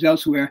when he goes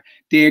elsewhere,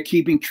 they're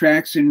keeping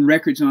tracks and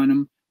records on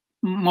him,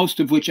 most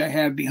of which I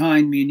have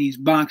behind me in these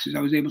boxes.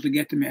 I was able to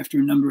get them after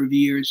a number of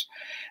years.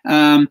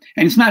 And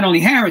it's not only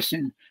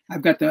Harrison.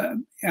 I've got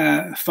the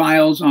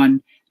files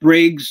on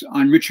Briggs,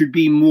 on Richard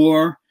B.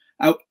 Moore.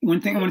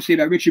 One thing I want to say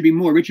about Richard B.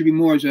 Moore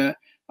is a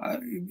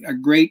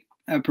great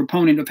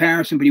proponent of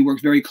Harrison, but he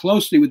works very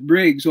closely with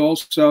Briggs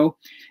also.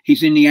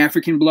 He's in the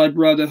African Blood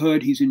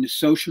Brotherhood. He's in the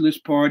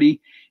Socialist Party.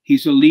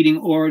 He's a leading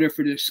orator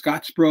for the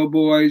Scottsboro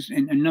Boys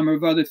and a number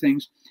of other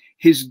things.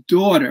 His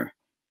daughter,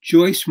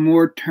 Joyce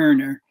Moore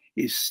Turner,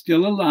 is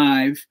still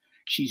alive.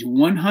 She's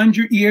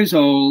 100 years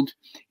old.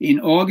 In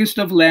August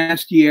of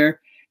last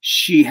year,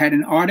 she had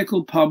an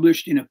article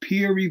published in a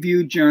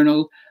peer-reviewed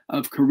journal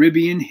of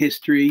Caribbean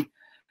history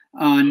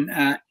on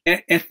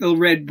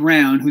Ethelred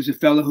Brown, who's a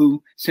fellow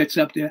who sets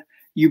up the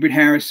Hubert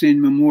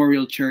Harrison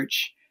Memorial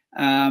Church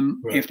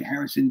after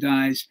Harrison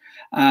dies.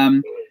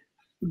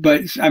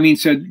 But I mean,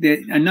 so there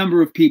are a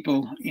number of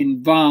people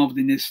involved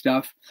in this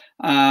stuff.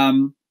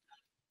 My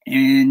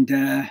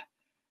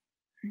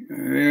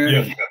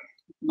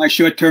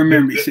short-term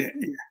memory said.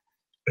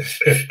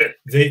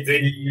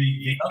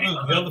 The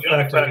other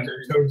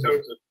factor in terms of,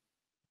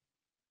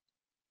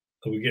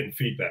 are we getting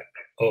feedback?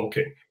 Oh,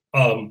 okay.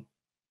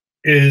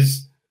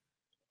 Is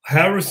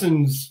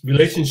Harrison's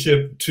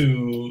relationship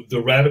to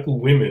the radical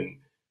women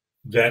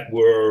that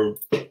were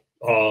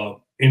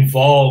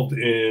involved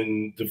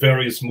in the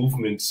various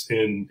movements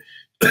in,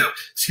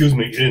 excuse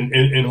me,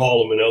 in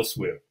Harlem and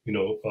elsewhere. You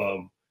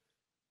know,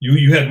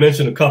 you had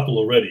mentioned a couple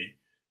already.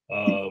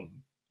 You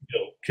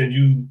know, can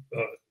you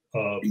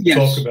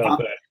talk about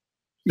that?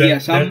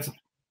 Yes,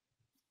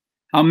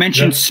 I'll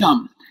mention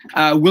some.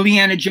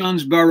 Williana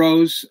Jones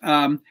Burroughs,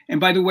 and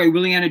by the way,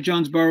 Williana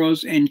Jones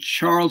Burroughs and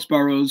Charles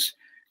Burroughs,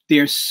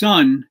 their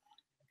son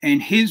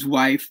and his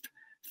wife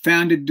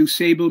founded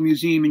DuSable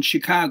Museum in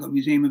Chicago,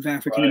 Museum of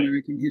African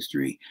American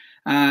History.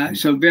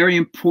 So very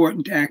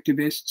important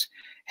activists.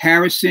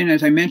 Harrison,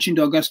 as I mentioned,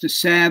 Augusta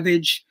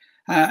Savage.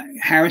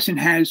 Harrison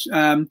has,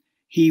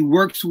 he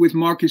works with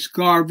Marcus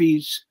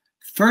Garvey's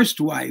first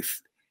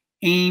wife,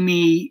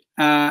 Amy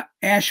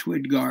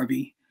Ashwood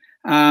Garvey,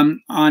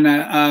 on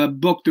a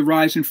book, The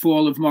Rise and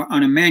Fall of,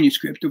 on a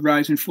manuscript, The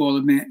Rise and Fall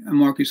of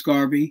Marcus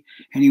Garvey,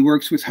 and he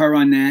works with her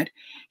on that.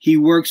 He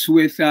works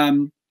with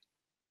a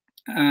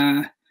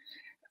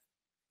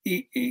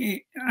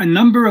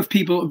number of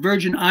people,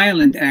 Virgin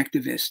Island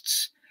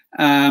activists.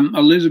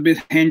 Elizabeth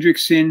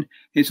Hendrickson,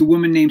 there's a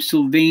woman named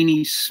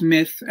Sylvanie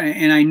Smith,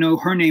 and I know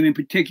her name in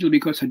particular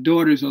because her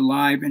daughter's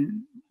alive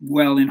and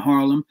well in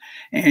Harlem,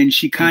 and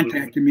she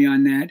contacted me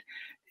on that.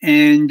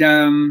 And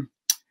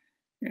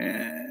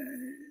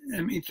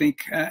let me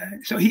think.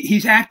 So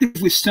he's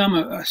active with some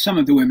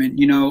of the women,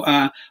 you know.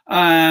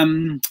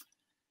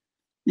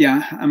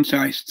 Yeah, I'm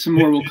sorry. Some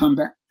more will come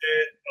back.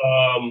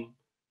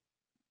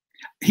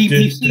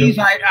 He sees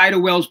Ida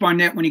Wells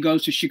Barnett when he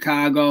goes to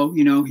Chicago.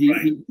 You know, he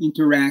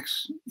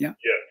interacts. Yeah.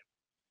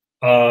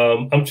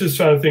 Yeah. I'm just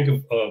trying to think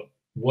of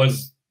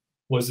was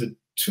it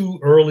too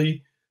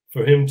early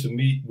for him to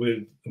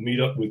meet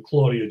up with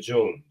Claudia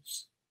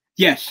Jones?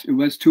 Yes, it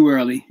was too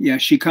early. Yeah,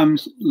 she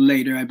comes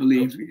later, I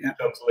believe. She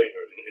comes later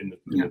in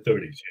the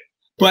 30s.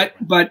 Yeah.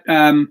 But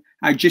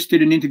I just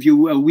did an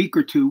interview a week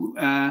or two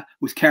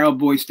with Carol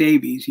Boyce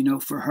Davies, you know,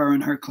 for her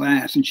and her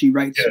class, and she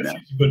writes about.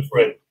 She's a good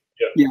friend.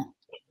 Yeah. Yeah.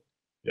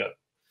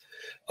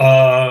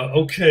 Yeah.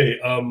 Okay.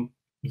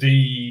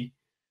 The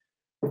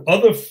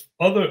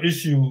other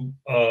issue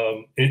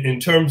in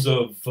terms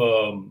of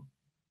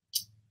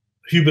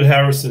Hubert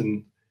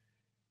Harrison,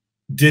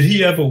 did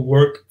he ever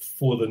work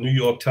for the New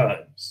York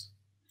Times?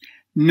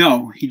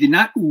 No, he did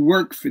not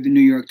work for the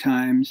New York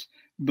Times,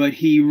 but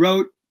he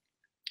wrote,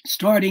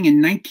 starting in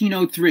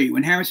 1903,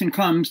 when Harrison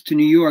comes to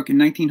New York in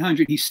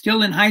 1900, he's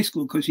still in high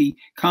school because he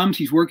comes,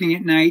 he's working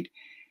at night,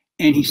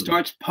 and he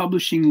starts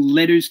publishing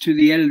letters to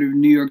the editor of the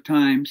New York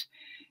Times.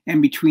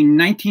 And between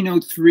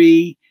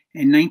 1903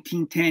 and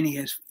 1910, he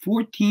has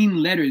 14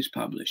 letters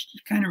published.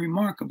 It's kind of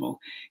remarkable,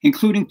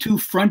 including 2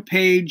 front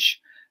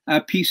page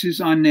pieces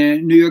on the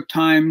New York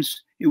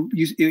Times.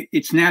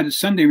 It's now the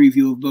Sunday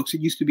Review of Books.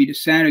 It used to be the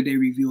Saturday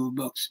Review of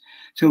Books.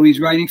 So he's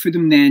writing for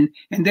them then.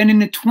 And then in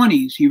the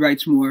 20s, he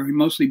writes more,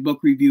 mostly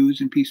book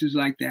reviews and pieces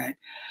like that.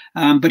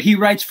 But he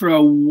writes for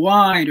a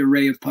wide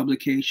array of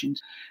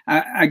publications.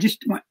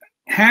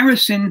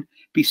 Harrison,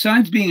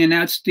 besides being an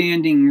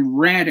outstanding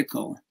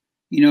radical,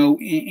 you know,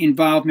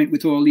 involvement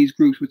with all these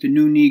groups, with the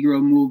New Negro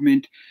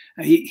movement,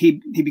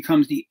 he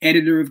becomes the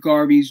editor of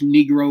Garvey's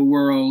Negro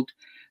World.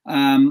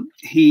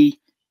 He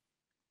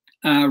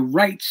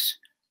writes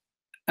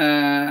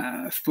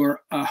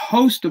for a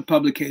host of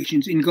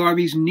publications. In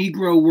Garvey's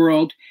Negro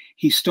World,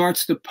 he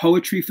starts the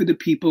Poetry for the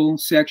People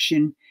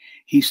section.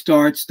 He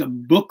starts the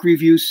book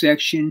review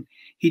section.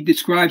 He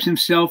describes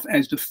himself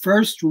as the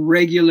first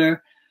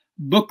regular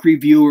book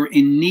reviewer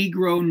in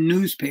Negro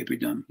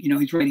newspaperdom. You know,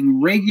 he's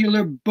writing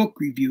regular book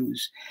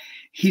reviews.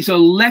 He's a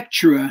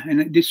lecturer,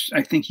 and this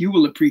I think you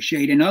will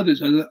appreciate, and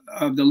others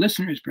of the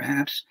listeners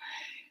perhaps.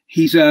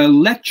 He's a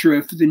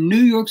lecturer for the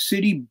New York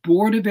City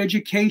Board of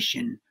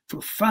Education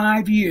for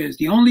 5 years.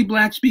 The only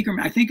Black speaker,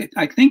 I think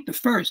the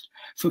first,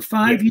 for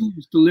 5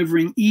 years,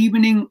 delivering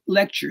evening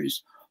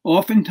lectures,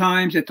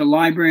 oftentimes at the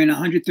library on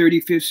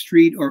 135th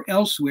Street or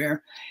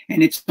elsewhere.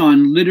 And it's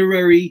on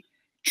literary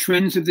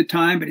trends of the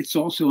time, but it's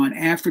also on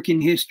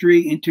African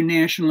history,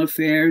 international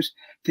affairs,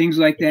 things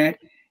like that.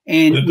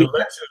 And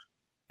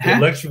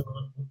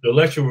the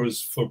lecture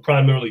was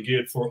primarily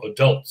geared for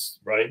adults,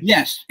 right?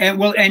 Yes, and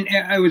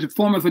it was a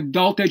form of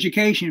adult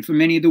education for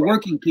many of the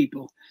working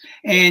people.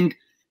 And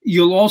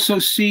you'll also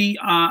see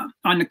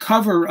on the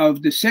cover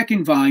of the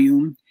second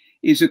volume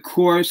is a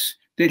course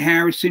that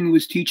Harrison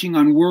was teaching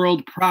on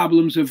world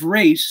problems of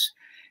race.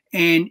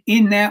 And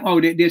in that,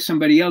 there's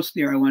somebody else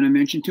there I want to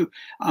mention too,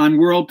 on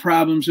world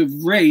problems of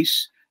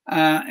race.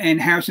 And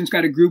Harrison's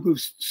got a group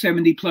of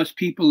 70 plus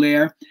people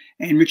there.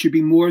 And Richard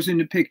B. Moore's in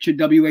the picture,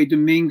 W.A.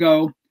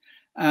 Domingo.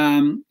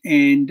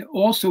 And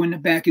also in the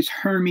back is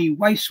Hermie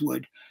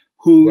Weiswood,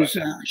 who's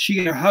she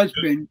and her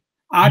husband.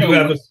 Do you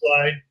have a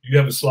slide? Do you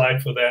have a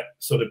slide for that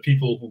so that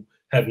people who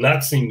have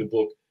not seen the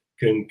book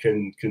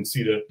can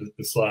see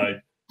the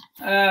slide?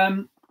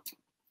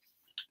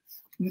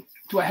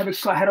 Do I have a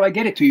slide? How do I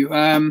get it to you?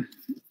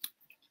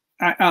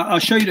 I'll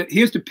show you.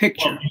 Here's the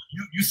picture. Well,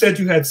 you said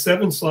you had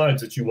 7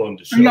 slides that you wanted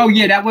to show. No,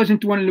 yeah, that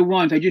wasn't one of the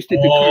ones. I just did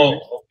the cover.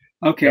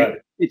 Okay,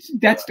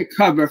 that's the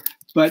cover,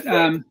 but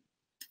and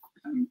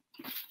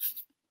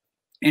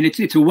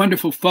it's a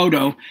wonderful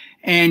photo.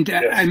 And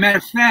as a matter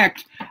of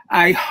fact,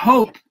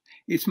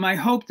 it's my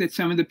hope that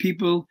some of the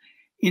people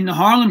in the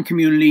Harlem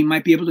community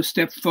might be able to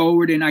step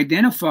forward and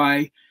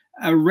identify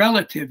a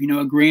relative,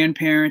 a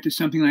grandparent or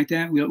something like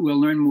that. We'll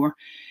learn more.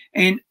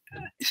 And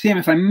Sam,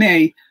 if I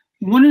may,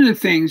 one of the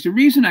things, the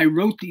reason I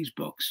wrote these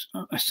books,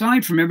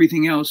 aside from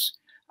everything else,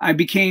 I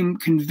became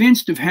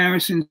convinced of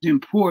Harrison's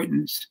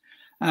importance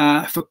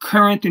for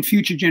current and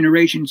future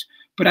generations.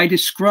 But I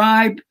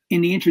describe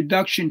in the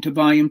introduction to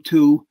Volume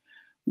 2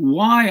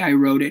 why I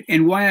wrote it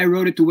and why I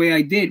wrote it the way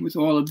I did with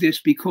all of this,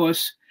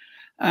 because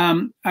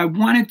I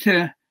wanted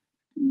to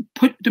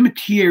put the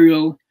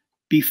material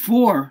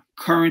before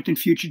current and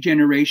future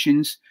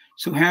generations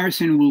so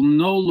Harrison will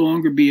no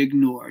longer be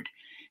ignored.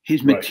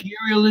 His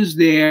material is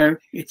there.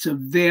 It's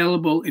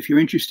available. If you're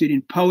interested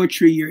in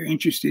poetry, you're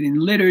interested in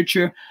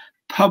literature,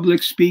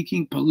 public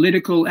speaking,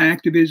 political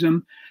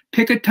activism,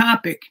 pick a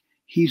topic.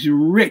 He's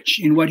rich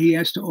in what he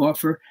has to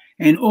offer.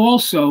 And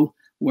also,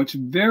 what's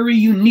very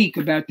unique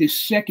about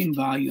this second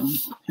volume,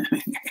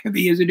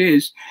 heavy as it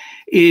is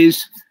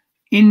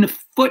in the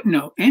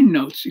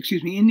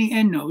in the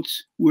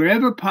endnotes,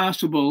 wherever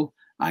possible,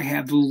 I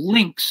have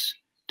links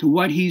to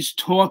what he's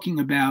talking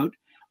about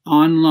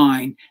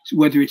online, so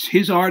whether it's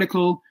his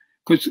article,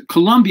 because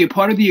Columbia,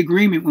 part of the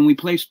agreement when we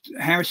placed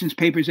Harrison's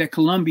papers at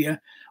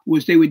Columbia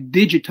was they would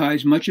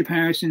digitize much of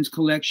Harrison's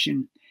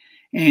collection,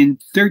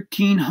 and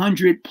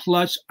 1,300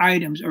 plus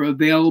items are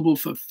available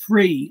for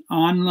free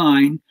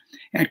online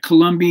at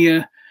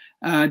Columbia,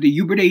 the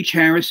Hubert H.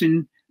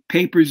 Harrison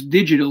Papers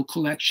Digital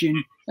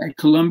Collection at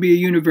Columbia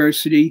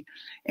University.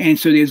 And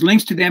so there's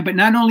links to them, but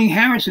not only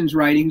Harrison's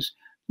writings,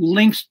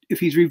 links if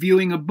he's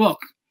reviewing a book.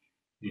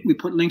 We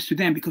put links to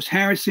them because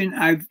Harrison,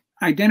 I've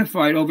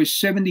identified over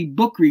 70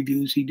 book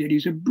reviews he did.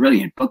 He's a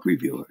brilliant book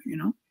reviewer,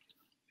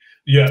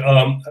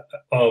 Yeah,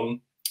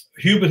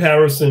 Hubert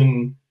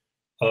Harrison,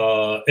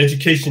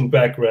 education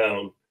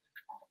background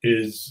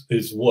is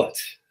what?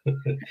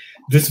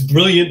 This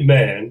brilliant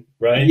man,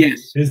 right?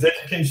 Yes. His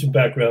education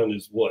background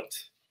is what?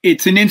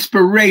 It's an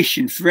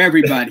inspiration for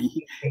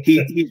everybody.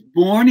 He's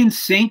born in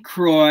St.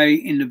 Croix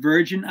in the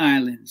Virgin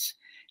Islands.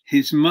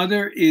 His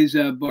mother is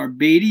a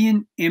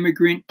Barbadian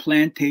immigrant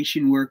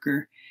plantation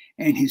worker,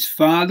 and his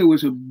father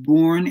was a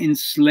born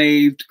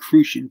enslaved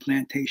Crucian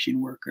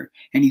plantation worker.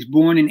 And he's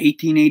born in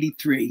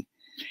 1883.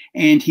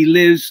 And he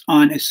lives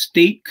on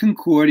Estate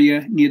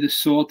Concordia near the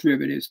Salt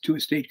River. There's 2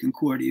 Estate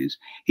Concordias.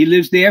 He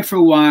lives there for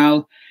a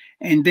while,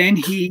 and then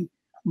he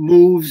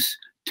moves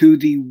to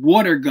the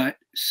water gut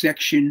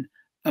section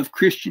of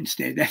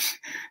Christiansted.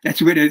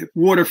 That's where the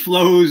water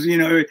flows.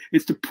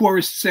 It's the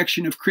poorest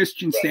section of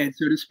Christiansted,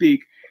 so to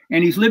speak.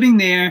 And he's living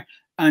there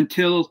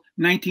until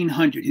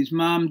 1900. His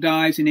mom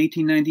dies in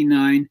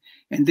 1899,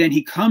 and then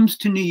he comes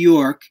to New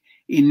York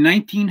in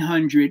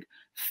 1900,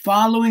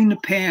 following the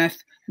path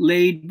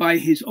laid by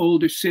his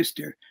older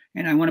sister.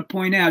 And I want to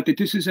point out that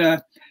this is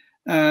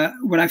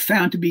what I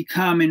found to be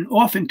common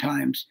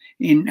oftentimes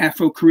in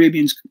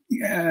Afro-Caribbeans,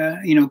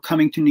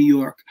 coming to New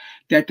York,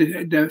 that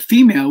the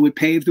female would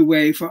pave the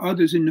way for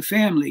others in the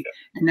family.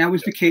 And that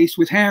was the case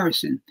with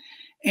Harrison.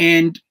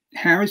 And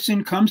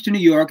Harrison comes to New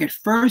York. At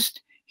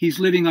first, he's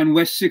living on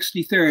West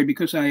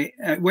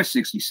 63rd West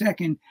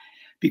 62nd,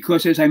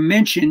 because as I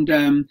mentioned,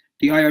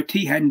 the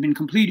IRT hadn't been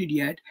completed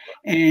yet.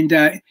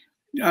 And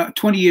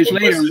 20 years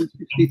later, on West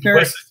 63rd.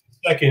 West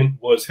 62nd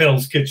was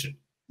Hell's Kitchen.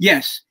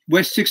 Yes,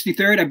 West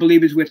 63rd, I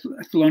believe, is where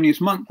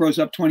Thelonious Monk grows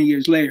up 20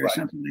 years later, or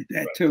something like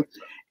that, too.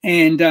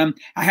 And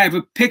I have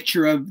a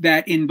picture of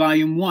that in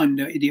volume 1,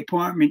 the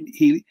apartment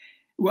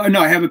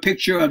I have a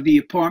picture of the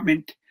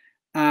apartment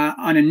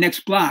on the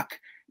next block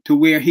to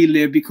where he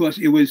lived, because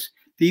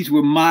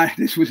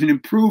this was an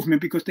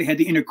improvement because they had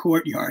the inner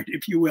courtyard,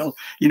 if you will.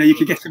 You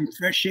could get some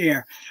fresh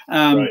air.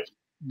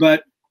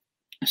 But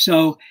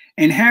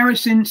and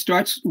Harrison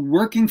starts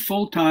working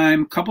full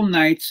time, a couple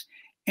nights,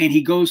 and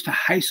he goes to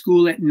high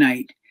school at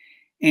night.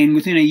 And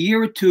within a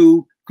year or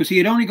two, because he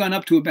had only gone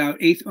up to about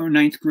 8th or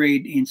 9th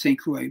grade in St.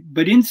 Croix,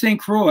 but in St.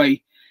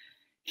 Croix,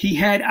 he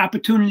had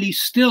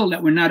opportunities still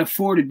that were not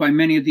afforded by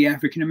many of the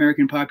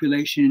African-American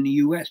population in the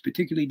U.S.,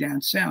 particularly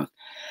down south.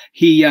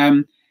 He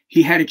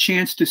had a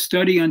chance to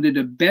study under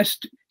the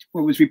best,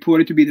 what was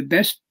reported to be the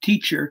best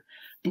teacher,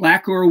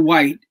 black or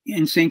white,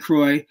 in St.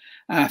 Croix,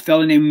 a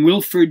fellow named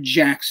Wilford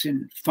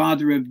Jackson,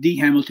 father of D.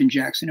 Hamilton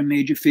Jackson, a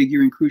major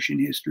figure in Crucian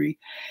history.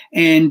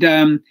 And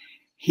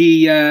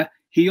he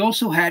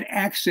also had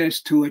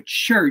access to a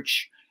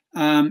church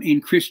in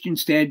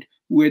Christiansted,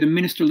 where the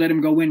minister let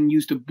him go in and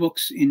use the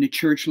books in the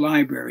church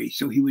library.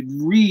 So he would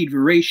read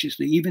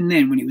voraciously, even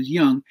then when he was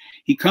young.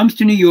 He comes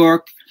to New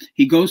York.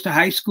 He goes to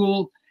high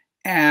school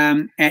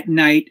at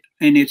night,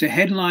 and it's a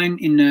headline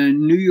in the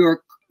New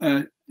York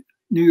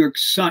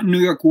Sun, New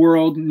York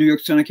World, New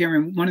York Sun, I can't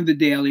remember, one of the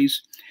dailies,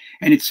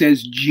 and it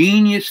says,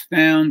 "Genius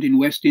found in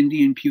West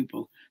Indian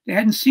pupil." They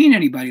hadn't seen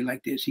anybody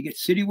like this. He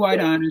gets citywide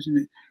honors in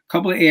a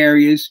couple of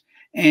areas,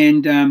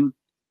 and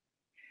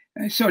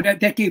so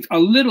that gave a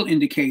little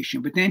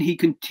indication. But then he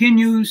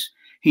continues.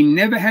 He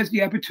never has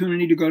the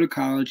opportunity to go to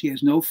college. He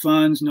has no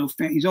funds, no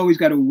family. He's always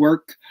got to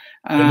work.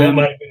 And that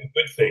might have been a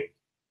good thing.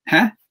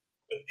 Huh?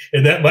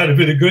 And that might have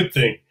been a good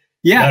thing.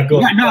 Yeah,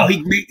 no,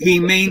 he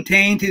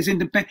maintained his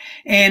independence.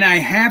 And I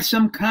have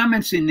some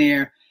comments in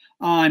there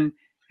on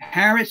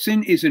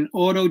Harrison is an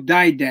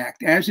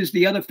autodidact, as is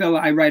the other fellow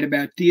I write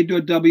about,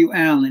 Theodore W.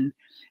 Allen.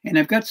 And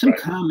I've got some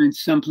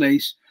comments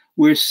someplace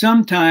where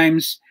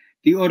sometimes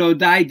the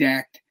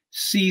autodidact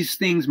sees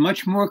things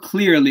much more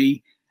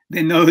clearly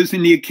than those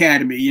in the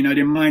academy.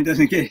 Their mind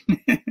doesn't get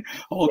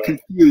all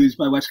confused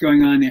by what's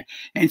going on there.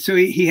 And so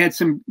he had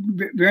some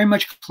very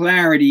much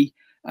clarity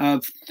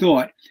of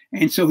thought.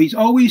 And so he's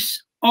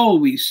always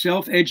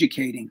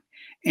self-educating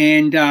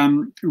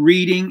and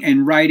reading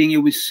and writing. It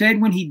was said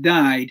when he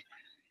died,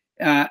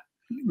 now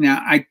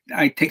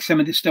I take some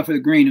of this stuff with a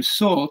grain of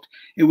salt.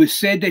 It was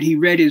said that he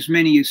read as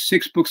many as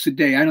 6 books a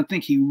day. I don't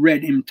think he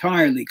read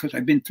entirely, because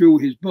I've been through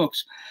his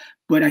books,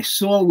 but I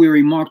saw where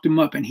he marked them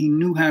up, and he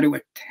knew how to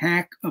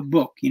attack a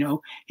book.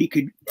 He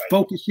could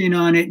focus in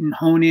on it and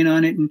hone in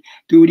on it and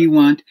do what he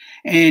wanted.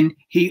 And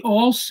he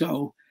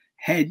also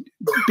had,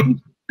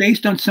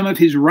 based on some of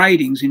his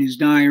writings in his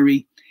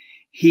diary,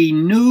 he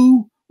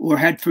knew or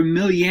had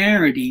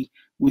familiarity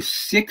with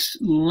 6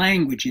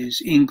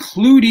 languages,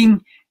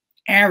 including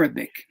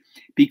Arabic,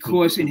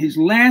 because in his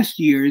last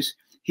years,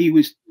 he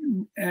was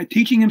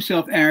teaching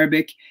himself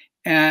Arabic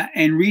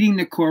and reading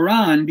the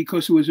Quran,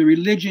 because it was a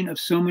religion of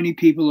so many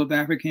people of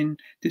African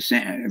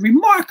descent.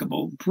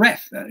 Remarkable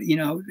breadth,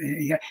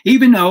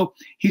 even though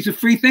he's a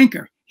free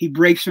thinker. He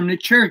breaks from the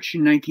church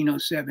in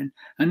 1907,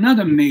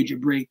 another major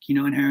break,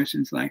 in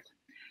Harrison's life.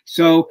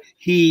 So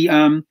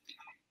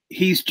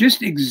he's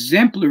just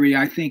exemplary,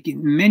 I think, in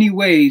many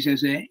ways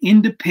as an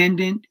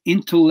independent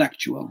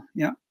intellectual.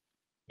 Yeah.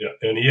 Yeah,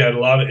 and he had a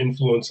lot of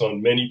influence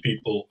on many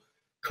people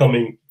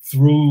coming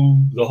through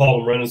the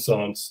Harlem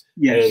Renaissance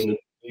and the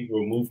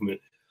Negro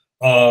movement.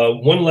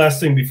 One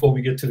last thing before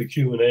we get to the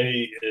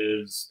Q&A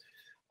is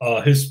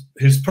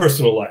his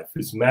personal life,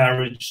 his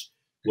marriage.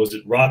 Was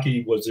it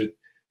rocky? Was it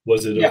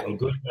a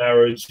good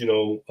marriage?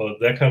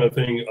 That kind of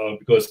thing.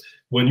 Because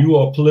when you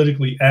are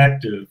politically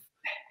active,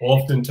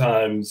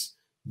 oftentimes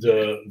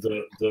the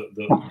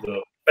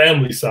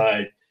family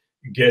side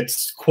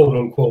gets, quote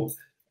unquote,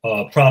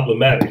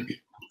 problematic.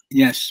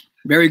 Yes,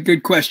 very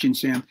good question,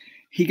 Sam.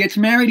 He gets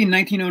married in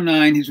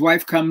 1909. His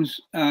wife comes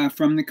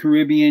from the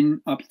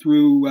Caribbean up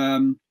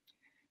through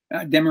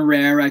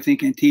Demerara, I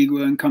think,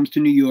 Antigua, and comes to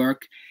New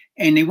York.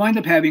 And they wind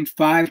up having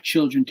 5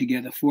 children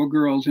together, 4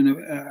 girls and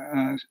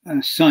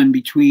a son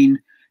between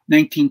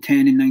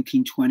 1910 and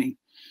 1920.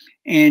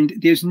 And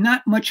there's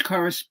not much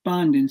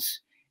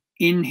correspondence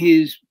in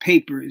his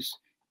papers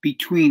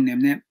between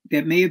them.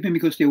 That may have been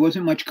because there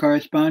wasn't much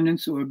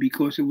correspondence, or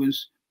because it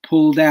was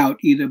pulled out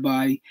either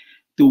by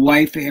the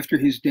wife after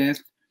his death,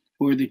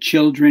 or the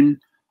children,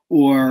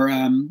 or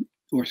 1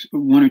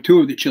 or 2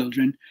 of the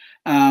children.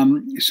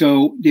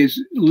 So there's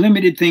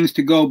limited things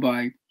to go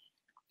by.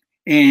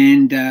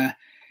 And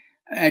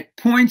at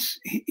points,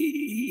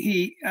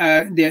 there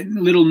are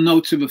little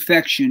notes of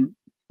affection,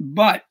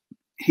 but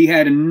he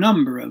had a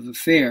number of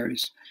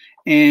affairs.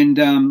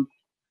 And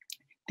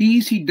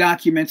these he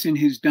documents in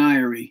his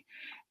diary.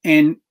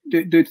 And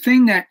the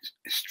thing that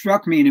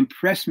struck me and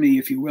impressed me,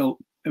 if you will,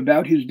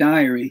 about his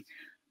diary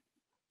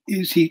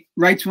is he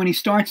writes when he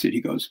starts it. He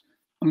goes,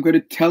 I'm going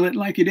to tell it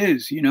like it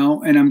is, you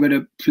know, and I'm going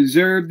to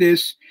preserve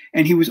this.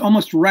 And he was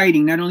almost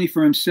writing not only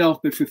for himself,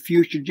 but for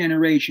future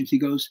generations. He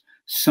goes,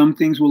 some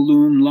things will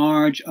loom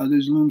large,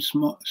 others loom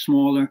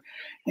smaller.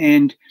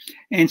 And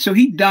so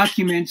he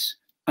documents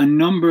a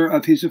number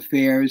of his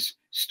affairs,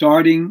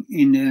 starting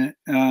in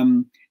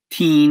the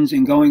teens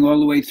and going all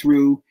the way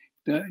through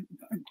the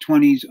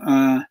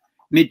 20s,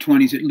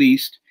 mid-20s at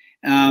least.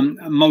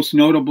 Most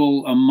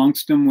notable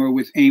amongst them were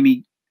with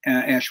Amy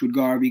Ashwood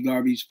Garvey,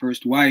 Garvey's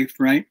first wife,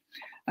 right?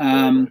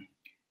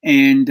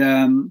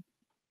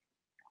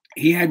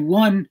 He had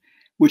one,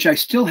 which I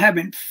still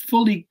haven't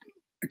fully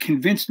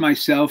convinced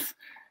myself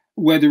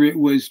whether it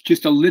was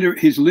just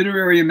his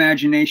literary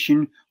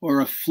imagination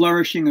or a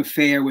flourishing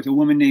affair with a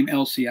woman named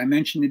Elsie. I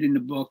mentioned it in the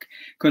book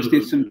because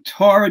there's some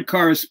torrid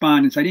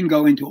correspondence. I didn't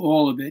go into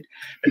all of it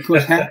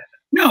because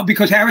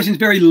because Harrison's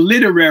very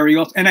literary.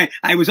 And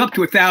I was up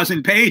to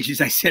 1,000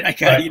 pages. I said,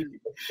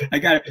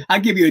 I'll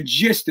give you a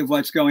gist of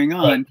what's going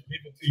on.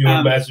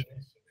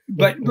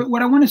 But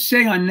what I want to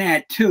say on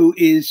that too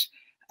is,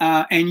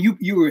 and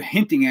you were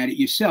hinting at it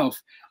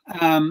yourself,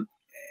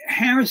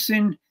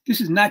 Harrison, this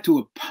is not to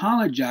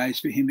apologize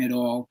for him at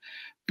all,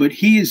 but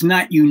he is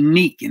not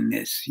unique in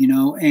this, you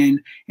know, and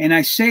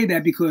I say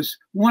that because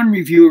one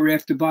reviewer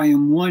after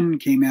volume 1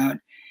 came out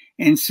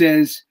and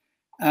says,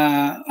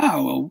 oh,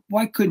 well,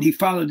 why couldn't he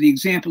follow the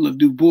example of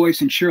Du Bois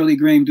and Shirley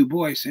Graham Du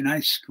Bois? And I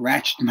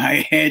scratched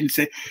my head and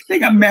said, they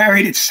got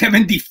married at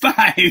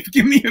 75.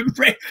 Give me a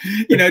break.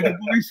 You know, Du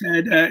Bois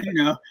had,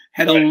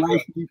 had a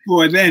life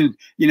before then,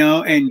 you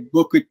know, and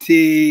Booker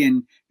T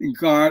and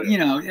you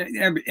know,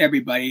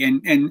 everybody.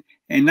 And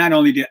not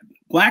only the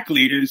black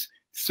leaders,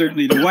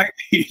 certainly the white,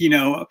 you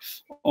know,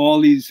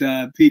 all these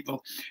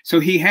people.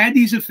 So he had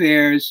these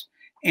affairs.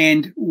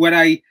 And what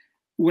I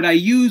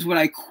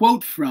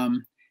quote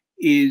from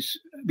is,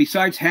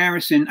 besides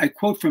Harrison, I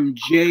quote from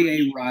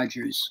J.A.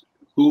 Rogers,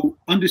 who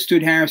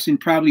understood Harrison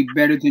probably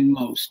better than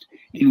most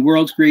in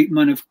World's Great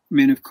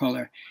Men of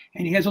Color.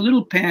 And he has a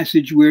little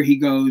passage where he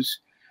goes,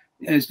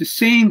 as the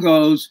saying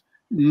goes,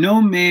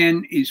 no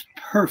man is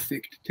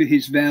perfect to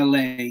his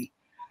valet,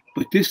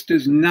 but this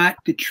does not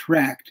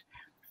detract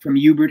from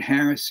Hubert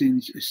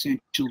Harrison's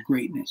essential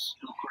greatness.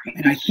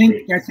 And I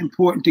think that's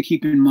important to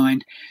keep in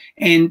mind.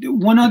 And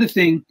one other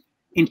thing,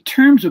 in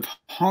terms of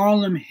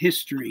Harlem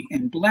history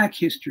and Black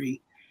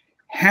history,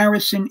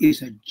 Harrison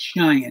is a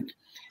giant.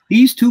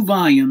 These 2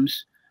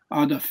 volumes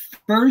are the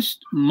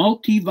first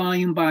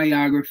multi-volume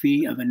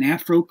biography of an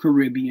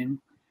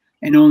Afro-Caribbean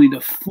and only the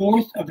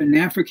 4th of an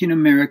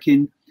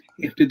African-American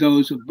after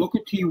those of Booker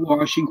T.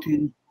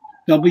 Washington,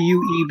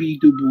 W.E.B.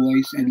 Du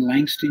Bois, and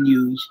Langston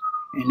Hughes,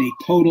 and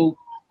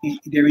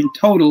they're in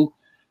total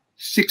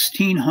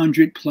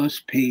 1,600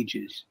 plus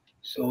pages.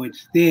 So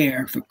it's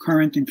there for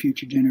current and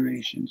future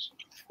generations.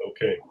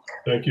 Okay,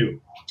 thank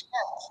you.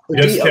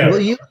 Yes,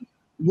 Karen.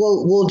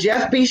 Will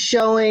Jeff be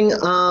showing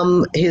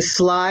his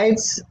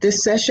slides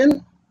this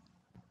session?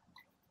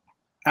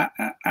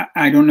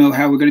 I don't know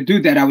how we're going to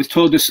do that. I was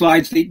told the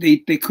slides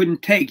they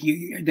couldn't take.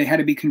 They had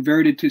to be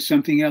converted to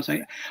something else.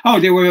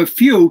 There were a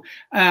few.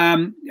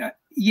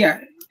 Yeah,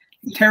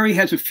 Terry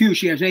has a few.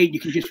 She has 8. You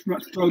can just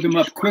throw them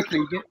up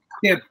quickly.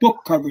 They're book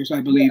covers,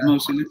 I believe,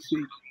 mostly. Let's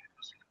see.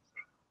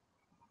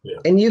 Yeah.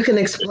 And you can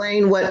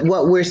explain what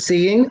we're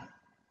seeing?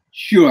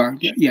 Sure.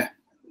 Yeah.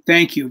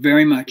 Thank you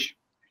very much.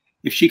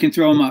 If she can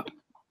throw them up,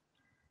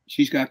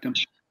 she's got them.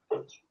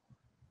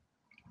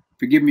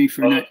 Forgive me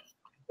for not.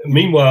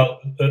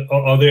 Meanwhile,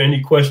 are there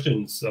any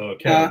questions,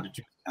 Karen?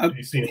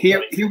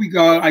 Here we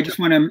go. I just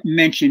want to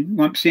mention,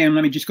 Sam,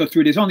 let me just go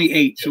through. There's only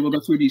 8, so we'll go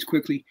through these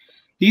quickly.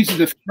 These are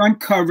the front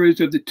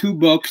covers of the 2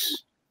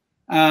 books.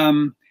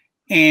 And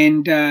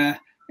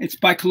it's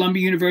by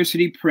Columbia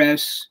University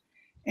Press.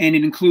 And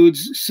it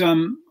includes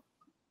some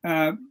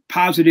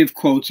positive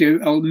quotes.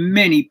 There are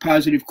many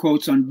positive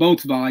quotes on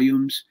both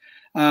volumes,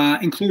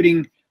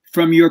 including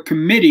from your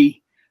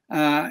committee,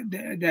 of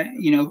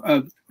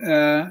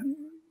the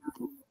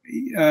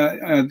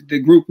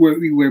group where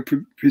we were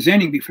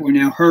presenting before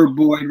now. Herb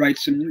Boyd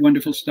writes some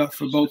wonderful stuff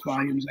for both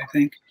volumes, I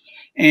think.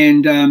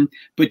 And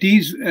but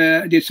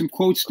there's some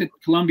quotes that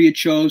Columbia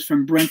chose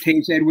from Brent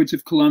Hayes Edwards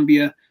of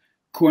Columbia,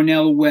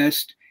 Cornell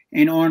West,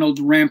 and Arnold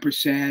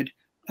Rampersad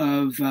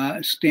of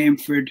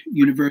Stanford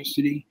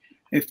University.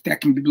 If that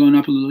can be blown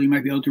up a little, you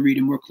might be able to read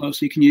it more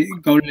closely. Can you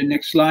go to the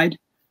next slide?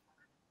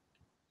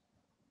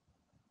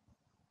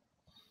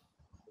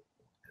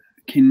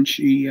 Can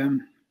Terry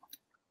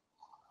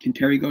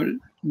go to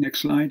the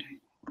next slide?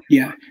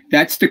 Yeah,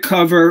 that's the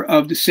cover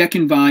of the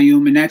 2nd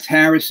volume, and that's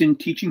Harrison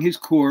teaching his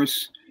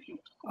course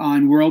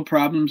on world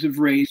problems of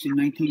race in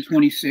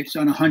 1926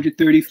 on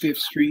 135th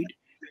Street.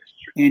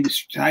 And the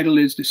title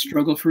is The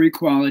Struggle for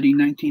Equality,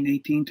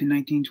 1918 to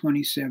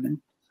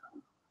 1927.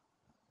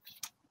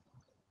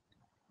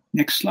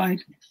 Next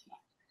slide.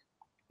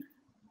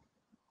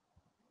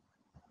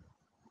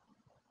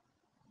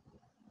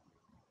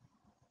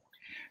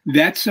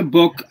 That's a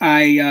book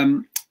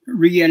I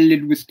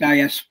re-edited with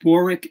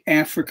Diasporic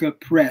Africa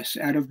Press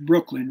out of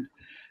Brooklyn.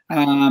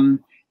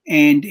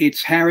 And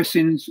it's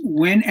Harrison's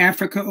When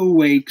Africa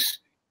Awakes,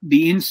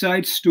 the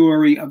Inside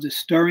Story of the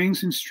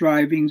Stirrings and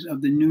Strivings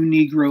of the New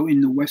Negro in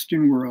the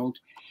Western World.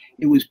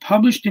 It was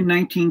published in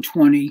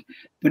 1920,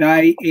 but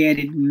I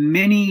added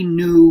many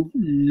new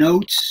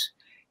notes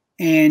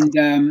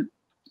and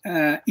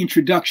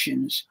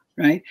introductions,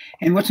 right?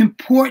 And what's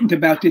important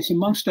about this,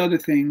 amongst other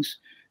things,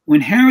 when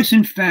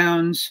Harrison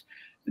founds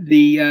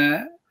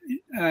the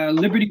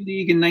Liberty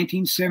League in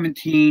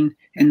 1917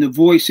 and The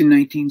Voice in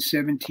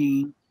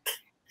 1917,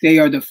 they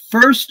are the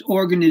first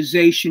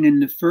organization and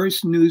the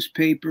first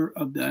newspaper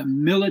of the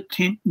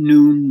militant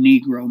New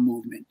Negro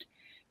movement.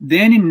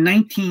 Then in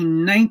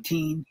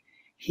 1919,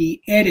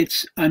 he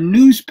edits a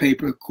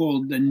newspaper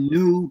called The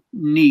New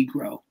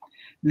Negro.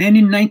 Then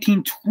in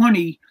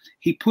 1920,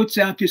 he puts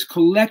out this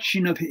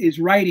collection of his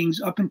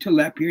writings up until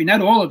that period,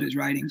 not all of his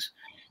writings,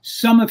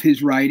 some of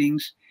his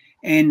writings.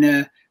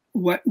 And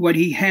what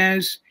he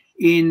has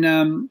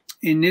in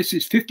this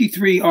is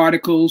 53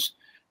 articles,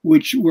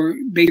 which were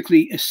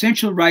basically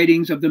essential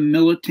writings of the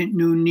militant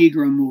New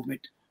Negro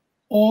movement.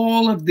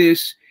 All of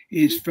this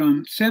is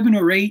from 7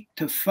 or 8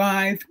 to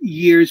 5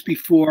 years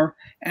before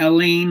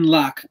Alain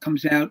Locke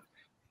comes out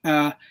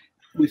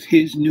with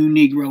his New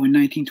Negro in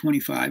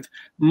 1925.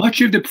 Much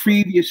of the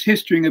previous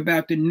history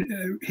about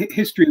the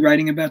history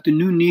writing about the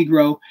New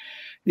Negro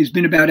has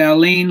been about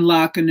Alain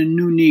Locke and the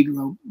New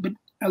Negro, but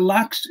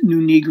Locke's New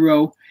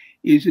Negro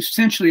is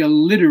essentially a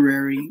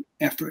literary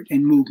effort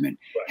and movement.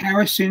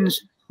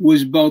 Harrison's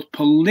was both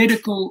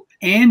political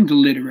and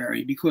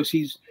literary, because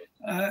he's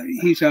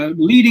a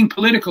leading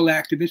political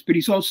activist, but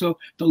he's also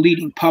the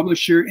leading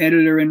publisher,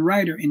 editor, and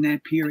writer in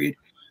that period.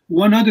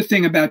 One other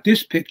thing about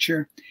this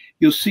picture,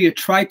 you'll see a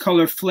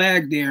tricolor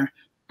flag there,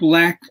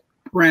 black,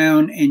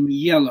 brown, and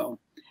yellow.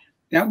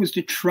 That was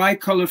the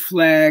tricolor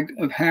flag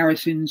of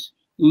Harrison's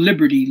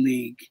Liberty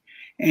League.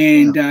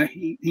 And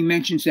he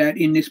mentions that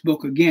in this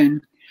book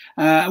again.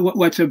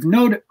 What's of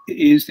note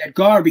is that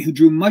Garvey, who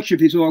drew much of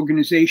his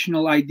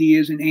organizational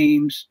ideas and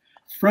aims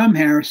from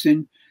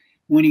Harrison,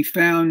 when he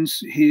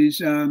founds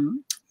his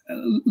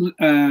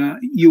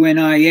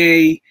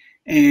UNIA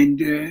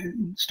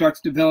and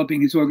starts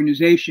developing his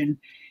organization,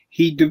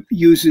 he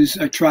uses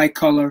a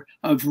tricolor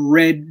of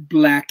red,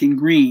 black, and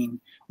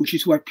green, which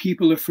is what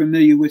people are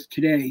familiar with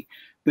today.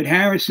 But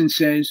Harrison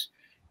says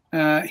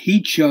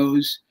he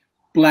chose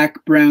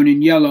black, brown,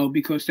 and yellow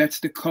because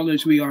that's the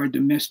colors we are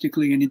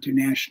domestically and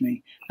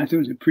internationally. I thought it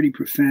was a pretty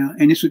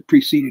profound, and this was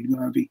preceded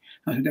Garvey.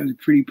 I thought that was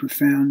a pretty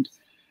profound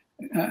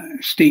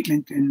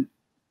statement and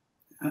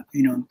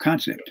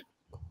concept.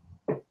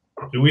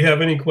 Do we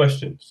have any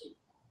questions?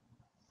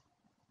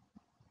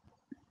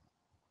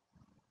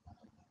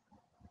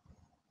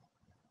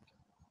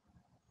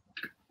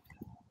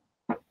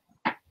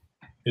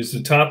 Is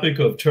the topic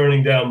of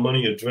turning down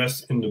money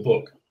addressed in the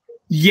book?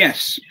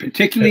 Yes,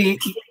 particularly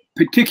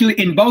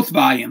in both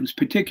volumes,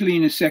 particularly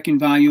in the second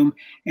volume.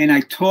 And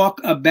I talk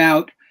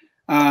about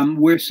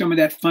where some of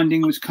that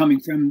funding was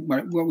coming from,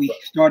 what we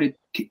started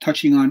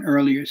touching on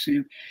earlier,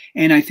 Sam.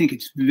 And I think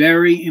it's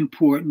very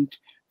important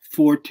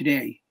for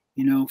today,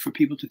 for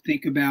people to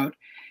think about.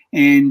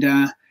 And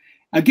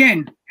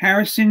again,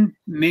 Harrison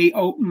may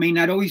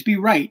not always be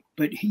right,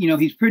 but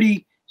he's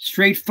pretty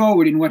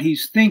straightforward in what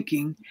he's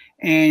thinking,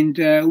 and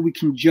we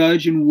can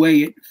judge and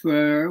weigh it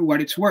for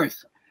what it's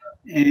worth.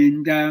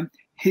 And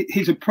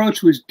his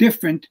approach was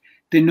different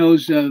than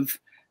those of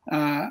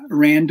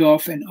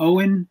Randolph and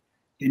Owen,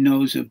 than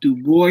those of Du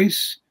Bois,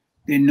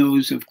 than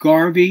those of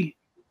Garvey,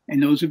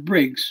 and those of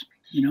Briggs,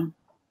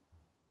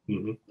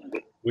 Mm-hmm.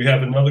 We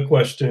have another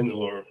question,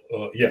 or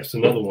yes,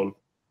 another one.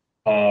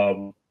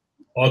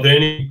 Are there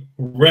any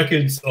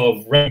records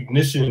of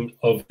recognition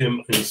of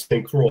him in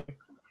St. Croix?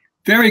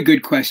 Very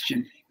good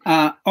question.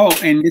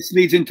 And this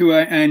leads into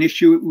an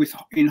issue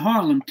in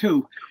Harlem,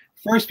 too.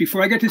 First,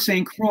 before I get to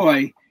St.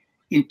 Croix,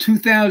 in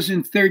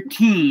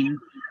 2013,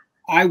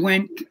 I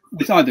went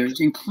with others,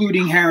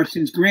 including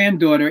Harrison's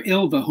granddaughter,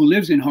 Ilva, who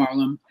lives in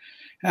Harlem,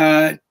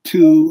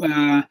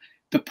 to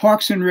the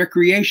Parks and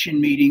Recreation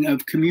meeting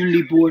of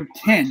Community Board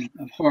 10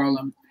 of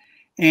Harlem.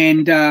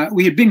 And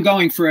we had been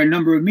going for a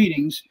number of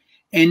meetings,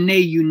 and they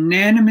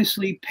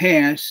unanimously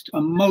passed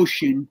a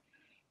motion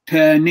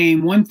to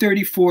name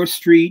 134th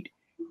Street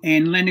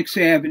and Lenox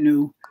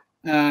Avenue,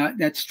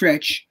 that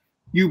stretch,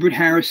 Hubert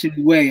Harrison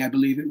Way, I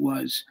believe it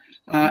was.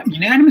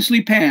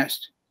 Unanimously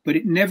passed, but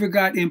it never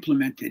got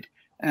implemented.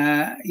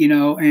 And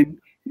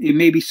it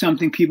may be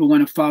something people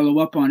want to follow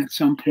up on at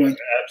some point.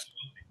 Yeah, absolutely.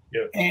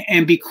 Yeah.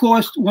 And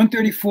because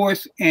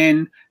 134th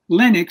and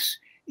Lenox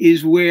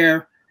is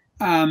where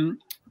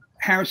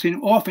Harrison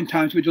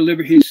oftentimes would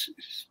deliver his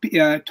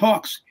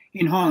talks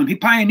in Harlem. He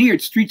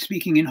pioneered street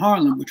speaking in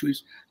Harlem, which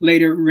was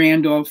later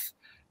Randolph,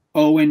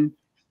 Owen,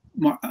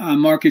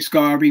 Marcus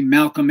Garvey,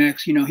 Malcolm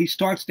X. He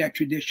starts that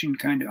tradition,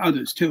 kind of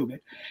others too.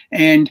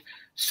 And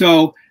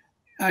so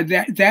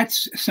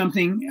that's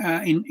something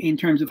in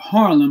terms of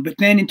Harlem. But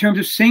then in terms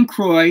of St.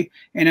 Croix,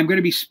 and I'm going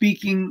to be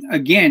speaking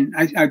again.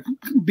 I've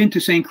been to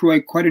St.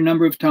 Croix quite a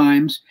number of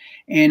times,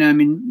 and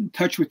I'm in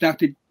touch with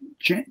Dr.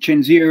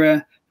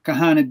 Chenzira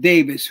Kahana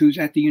Davis, who's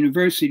at the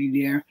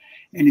university there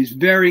and is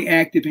very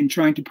active in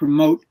trying to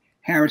promote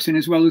Harrison,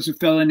 as well as a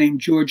fellow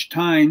named George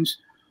Tynes,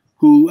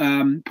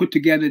 who put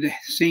together the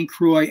St.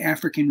 Croix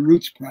African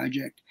Roots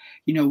Project,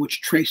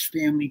 which traced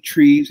family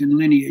trees and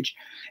lineage.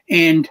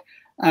 And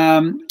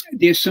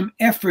there's some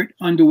effort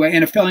underway,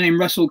 and a fellow named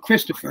Russell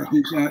Christopher,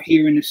 who's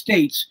here in the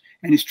States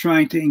and is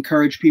trying to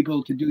encourage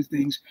people to do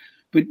things.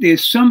 But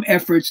there's some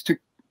efforts to,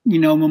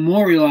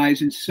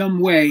 memorialize in some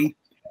way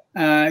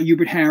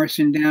Hubert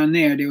Harrison down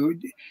there.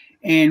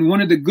 And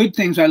one of the good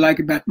things I like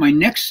about my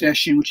next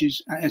session, which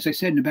is, as I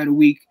said, in about a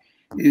week,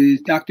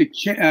 is Dr.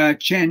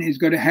 Chen is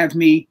going to have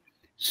me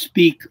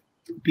speak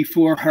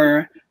before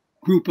her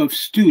group of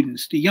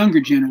students, the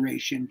younger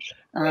generation,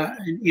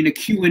 in a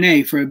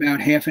Q&A for about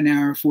half an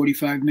hour,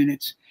 45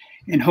 minutes.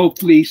 And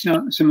hopefully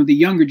some of the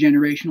younger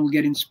generation will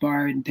get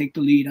inspired and take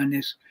the lead on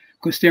this,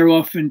 because they're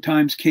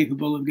oftentimes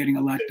capable of getting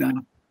a lot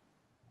done.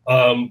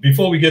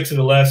 Before we get to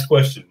the last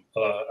question,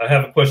 I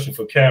have a question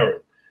for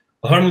Karen.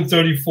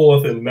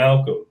 134th and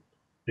Malcolm,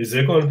 is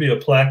there going to be a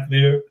plaque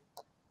there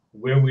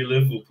where we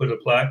live? We'll put a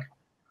plaque?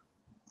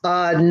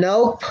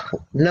 Nope,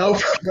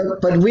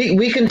 but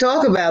we can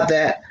talk about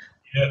that.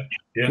 Yeah.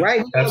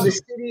 Right now, the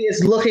city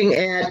is looking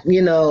at,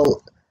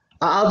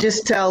 I'll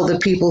just tell the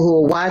people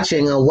who are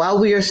watching, While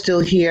We Are Still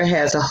Here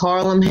has a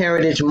Harlem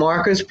Heritage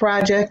Markers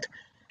Project,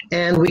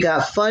 and we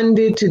got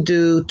funded to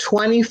do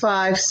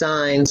 25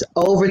 signs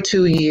over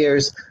 2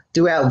 years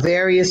throughout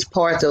various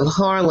parts of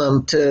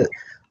Harlem to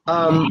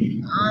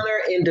honor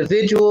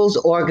individuals,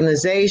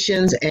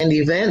 organizations, and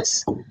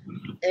events.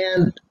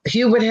 And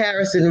Hubert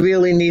Harrison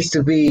really needs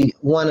to be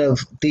one of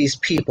these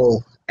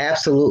people.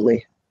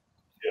 Absolutely.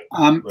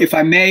 If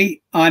I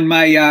may, on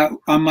my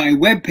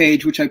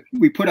webpage, which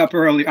we put up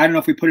earlier, I don't know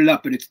if we put it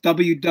up, but it's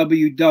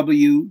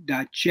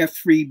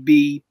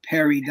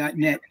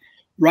www.jeffreybperry.net.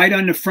 Right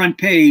on the front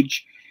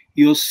page,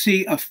 you'll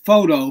see a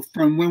photo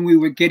from when we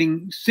were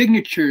getting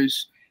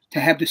signatures to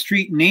have the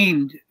street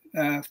named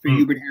for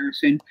Hubert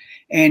Harrison.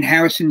 And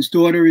Harrison's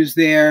daughter is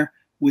there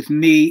with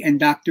me and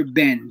Dr.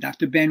 Ben.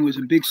 Dr. Ben was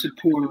a big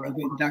supporter of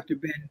it. And Dr.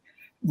 Ben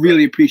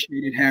really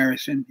appreciated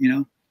Harrison,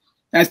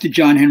 as did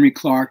John Henry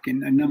Clark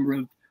and a number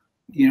of,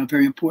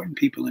 very important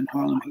people in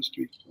Harlem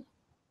history.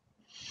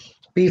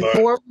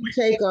 Before we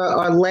take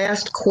our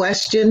last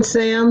question,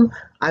 Sam,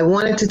 I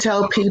wanted to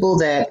tell people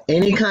that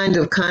any kind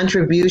of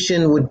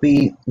contribution would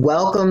be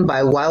welcomed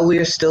by While We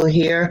Are Still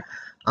Here.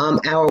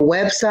 Our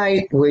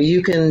website where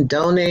you can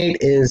donate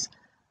is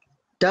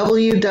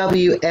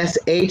www.sh.nyc.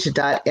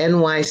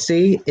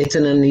 It's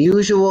an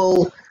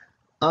unusual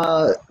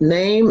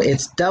name.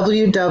 It's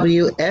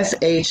www.sh.nyc.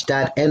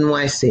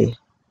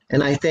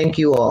 And I thank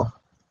you all.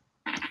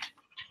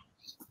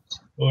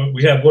 Well,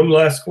 we have one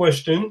last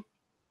question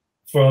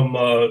from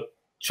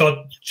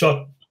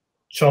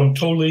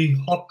Chomtoli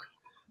Huck.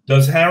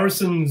 Does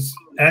Harrison's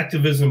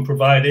activism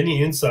provide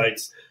any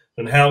insights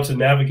on how to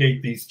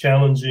navigate these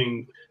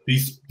challenges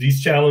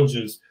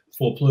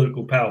for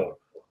political power,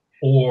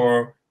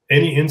 or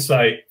any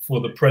insight for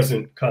the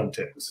present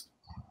context?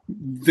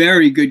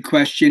 Very good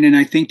question, and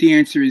I think the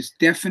answer is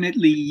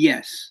definitely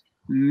yes.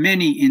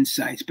 Many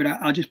insights, but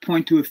I'll just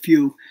point to a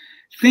few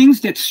things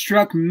that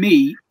struck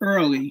me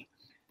early.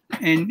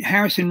 And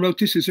Harrison wrote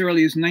this as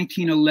early as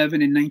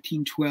 1911 and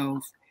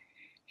 1912.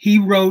 He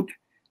wrote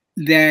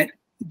that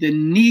the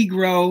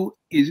Negro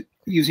is,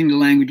 using the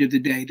language of the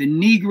day, the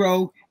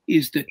Negro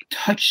is the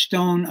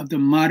touchstone of the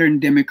modern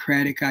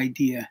democratic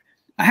idea.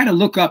 I had to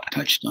look up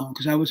touchstone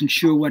because I wasn't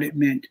sure what it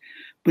meant,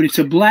 but it's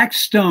a black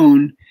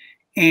stone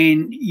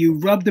and you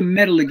rub the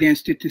metal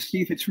against it to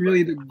see if it's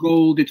really the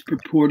gold it's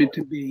purported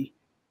to be.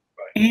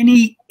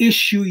 Any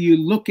issue you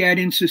look at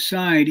in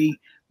society,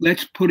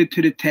 let's put it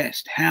to the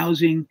test.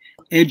 Housing,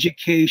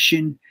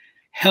 education,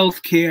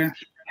 healthcare,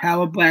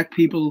 how are Black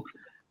people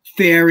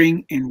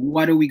faring, and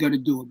what are we going to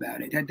do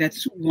about it?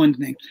 That's one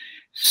thing.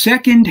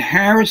 Second,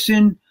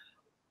 Harrison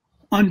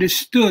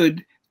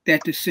understood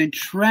that the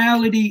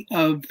centrality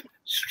of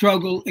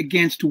struggle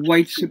against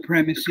white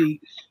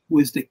supremacy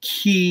was the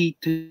key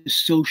to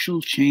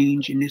social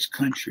change in this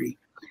country.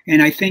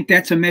 And I think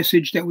that's a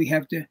message that we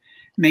have to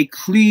make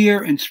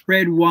clear and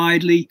spread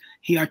widely.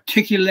 He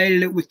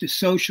articulated it with the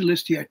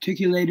socialists. He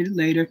articulated it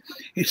later.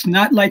 It's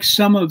not like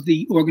some of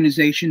the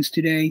organizations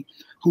today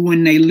who,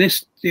 when they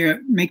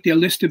make their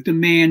list of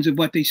demands of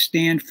what they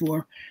stand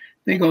for,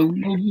 they go,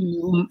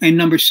 and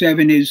number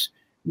 7 is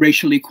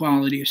racial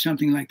equality or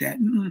something like that.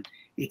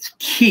 It's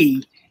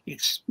key.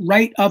 It's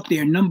right up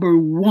there, number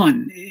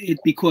 1.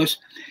 Because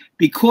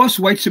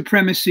white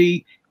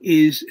supremacy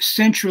is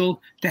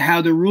central to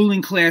how the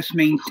ruling class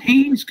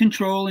maintains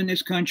control in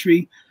this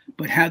country,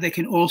 but how they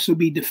can also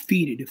be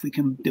defeated if we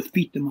can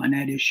defeat them on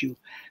that issue.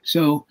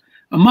 So,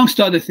 amongst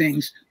other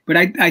things, but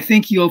I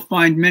think you'll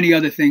find many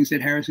other things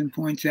that Harrison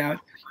points out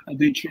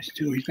of interest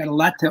too. He's got a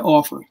lot to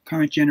offer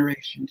current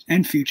generations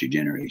and future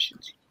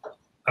generations.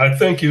 I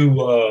thank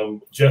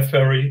you, Jeff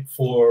Perry,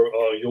 for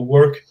your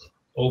work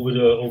over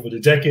the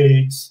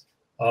decades.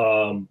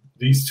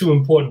 These 2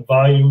 important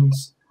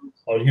volumes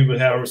on Hubert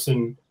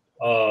Harrison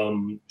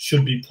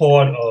should be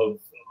part of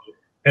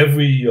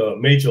every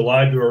major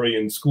library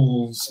in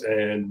schools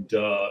and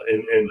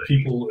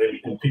people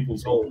in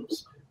people's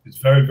homes. It's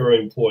very, very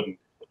important,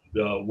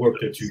 the work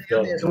that you've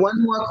done. There's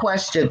one more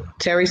question.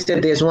 Terry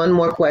said there's one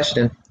more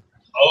question.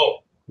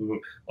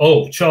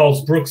 Oh,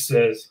 Charles Brooks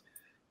says,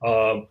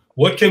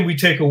 what can we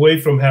take away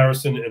from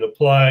Harrison and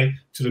apply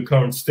to the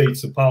current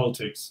states of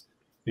politics,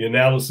 the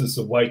analysis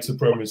of white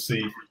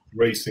supremacy,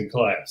 race, and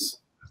class?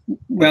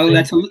 Well,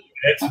 that's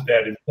answered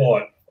that in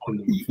part.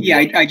 Yeah,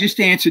 I just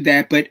answered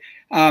that, but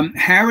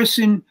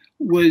Harrison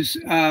was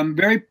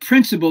very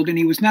principled, and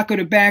he was not going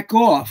to back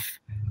off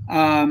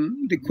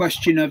the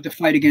question of the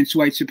fight against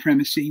white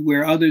supremacy,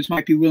 where others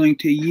might be willing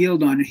to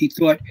yield on it. He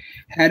thought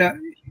had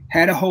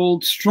to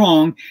hold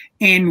strong,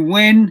 and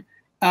when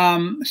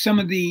some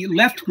of the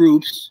left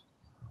groups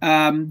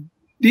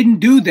didn't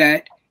do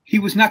that, he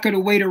was not going to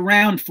wait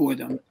around for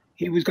them.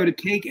 He was going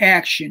to take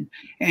action,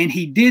 and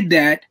he did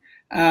that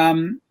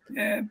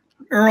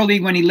early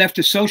when he left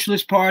the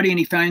Socialist Party and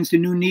he finds the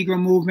New Negro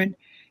movement.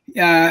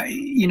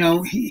 You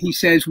know, he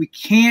says we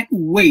can't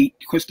wait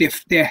because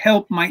their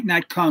help might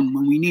not come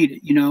when we need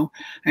it. You know,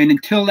 and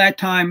until that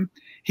time,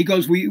 he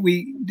goes,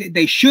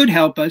 they should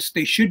help us.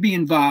 They should be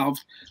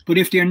involved. But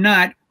if they're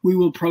not, we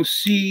will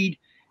proceed,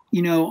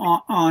 you know,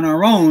 on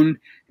our own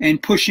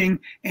and pushing.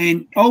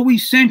 And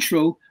always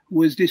central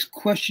was this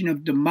question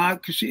of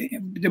democracy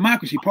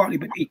partly,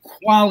 but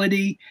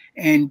equality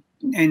and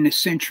the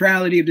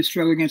centrality of the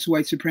struggle against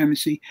white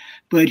supremacy.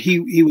 But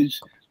he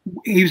was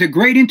a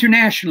great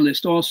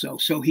internationalist also.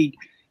 So he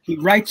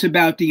writes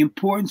about the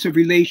importance of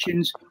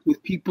relations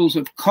with peoples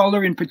of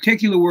color in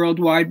particular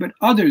worldwide, but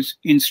others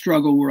in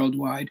struggle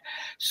worldwide.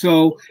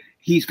 So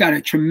he's got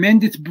a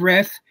tremendous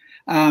breadth.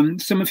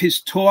 Some of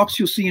his talks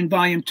you'll see in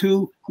Volume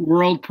 2,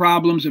 World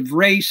Problems of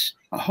Race,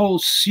 a whole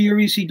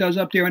series he does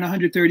up there on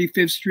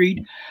 135th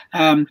Street.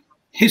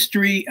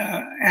 History,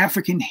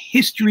 African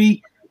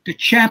history. The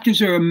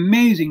chapters are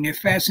amazing. They're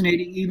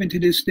fascinating even to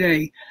this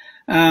day.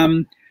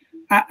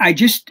 I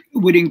just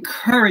would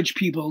encourage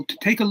people to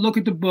take a look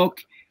at the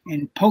book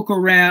and poke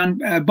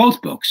around,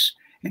 both books,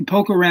 and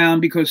poke around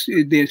because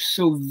there's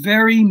so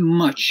very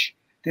much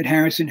that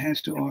Harrison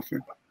has to offer.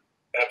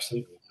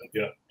 Absolutely,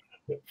 yeah.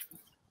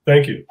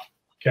 Thank you.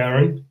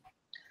 Karen?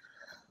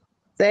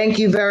 Thank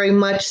you very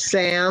much,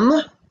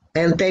 Sam.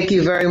 And thank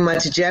you very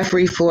much,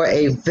 Jeffrey, for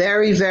a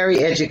very,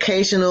 very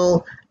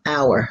educational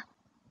hour.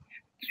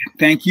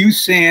 Thank you,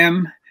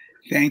 Sam.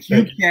 Thank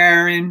you,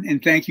 Karen,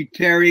 and thank you,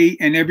 Terry,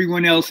 and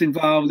everyone else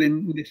involved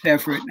in this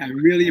effort. I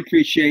really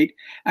appreciate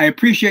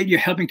you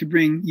helping to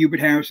bring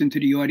Hubert Harrison to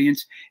the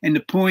audience. And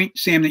the point,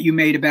 Sam, that you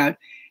made about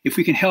if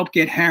we can help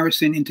get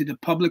Harrison into the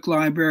public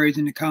libraries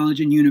and the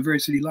college and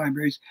university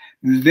libraries,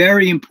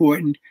 very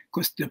important,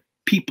 because the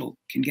people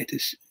can get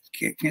this,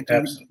 get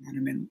to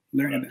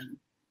learn about him.